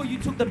 long before you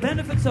took the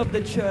benefits of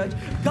the church.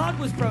 God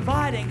was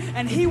providing,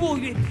 and He will,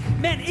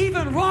 man,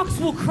 even rocks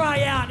will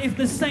cry out if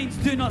the saints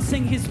do not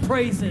sing His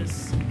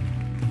praises.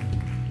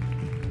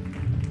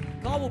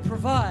 God will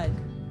provide.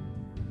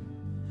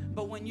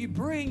 But when you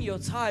bring your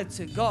tithe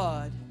to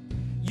God,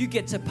 you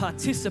get to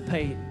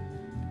participate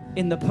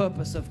in the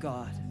purpose of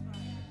God.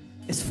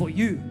 It's for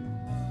you.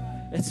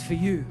 It's for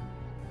you.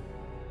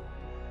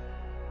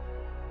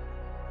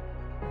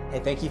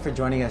 Hey, thank you for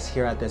joining us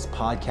here at this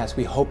podcast.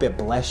 We hope it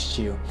blessed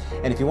you.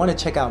 And if you want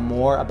to check out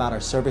more about our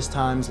service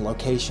times,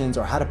 locations,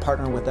 or how to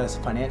partner with us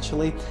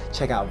financially,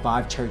 check out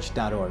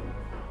vivechurch.org.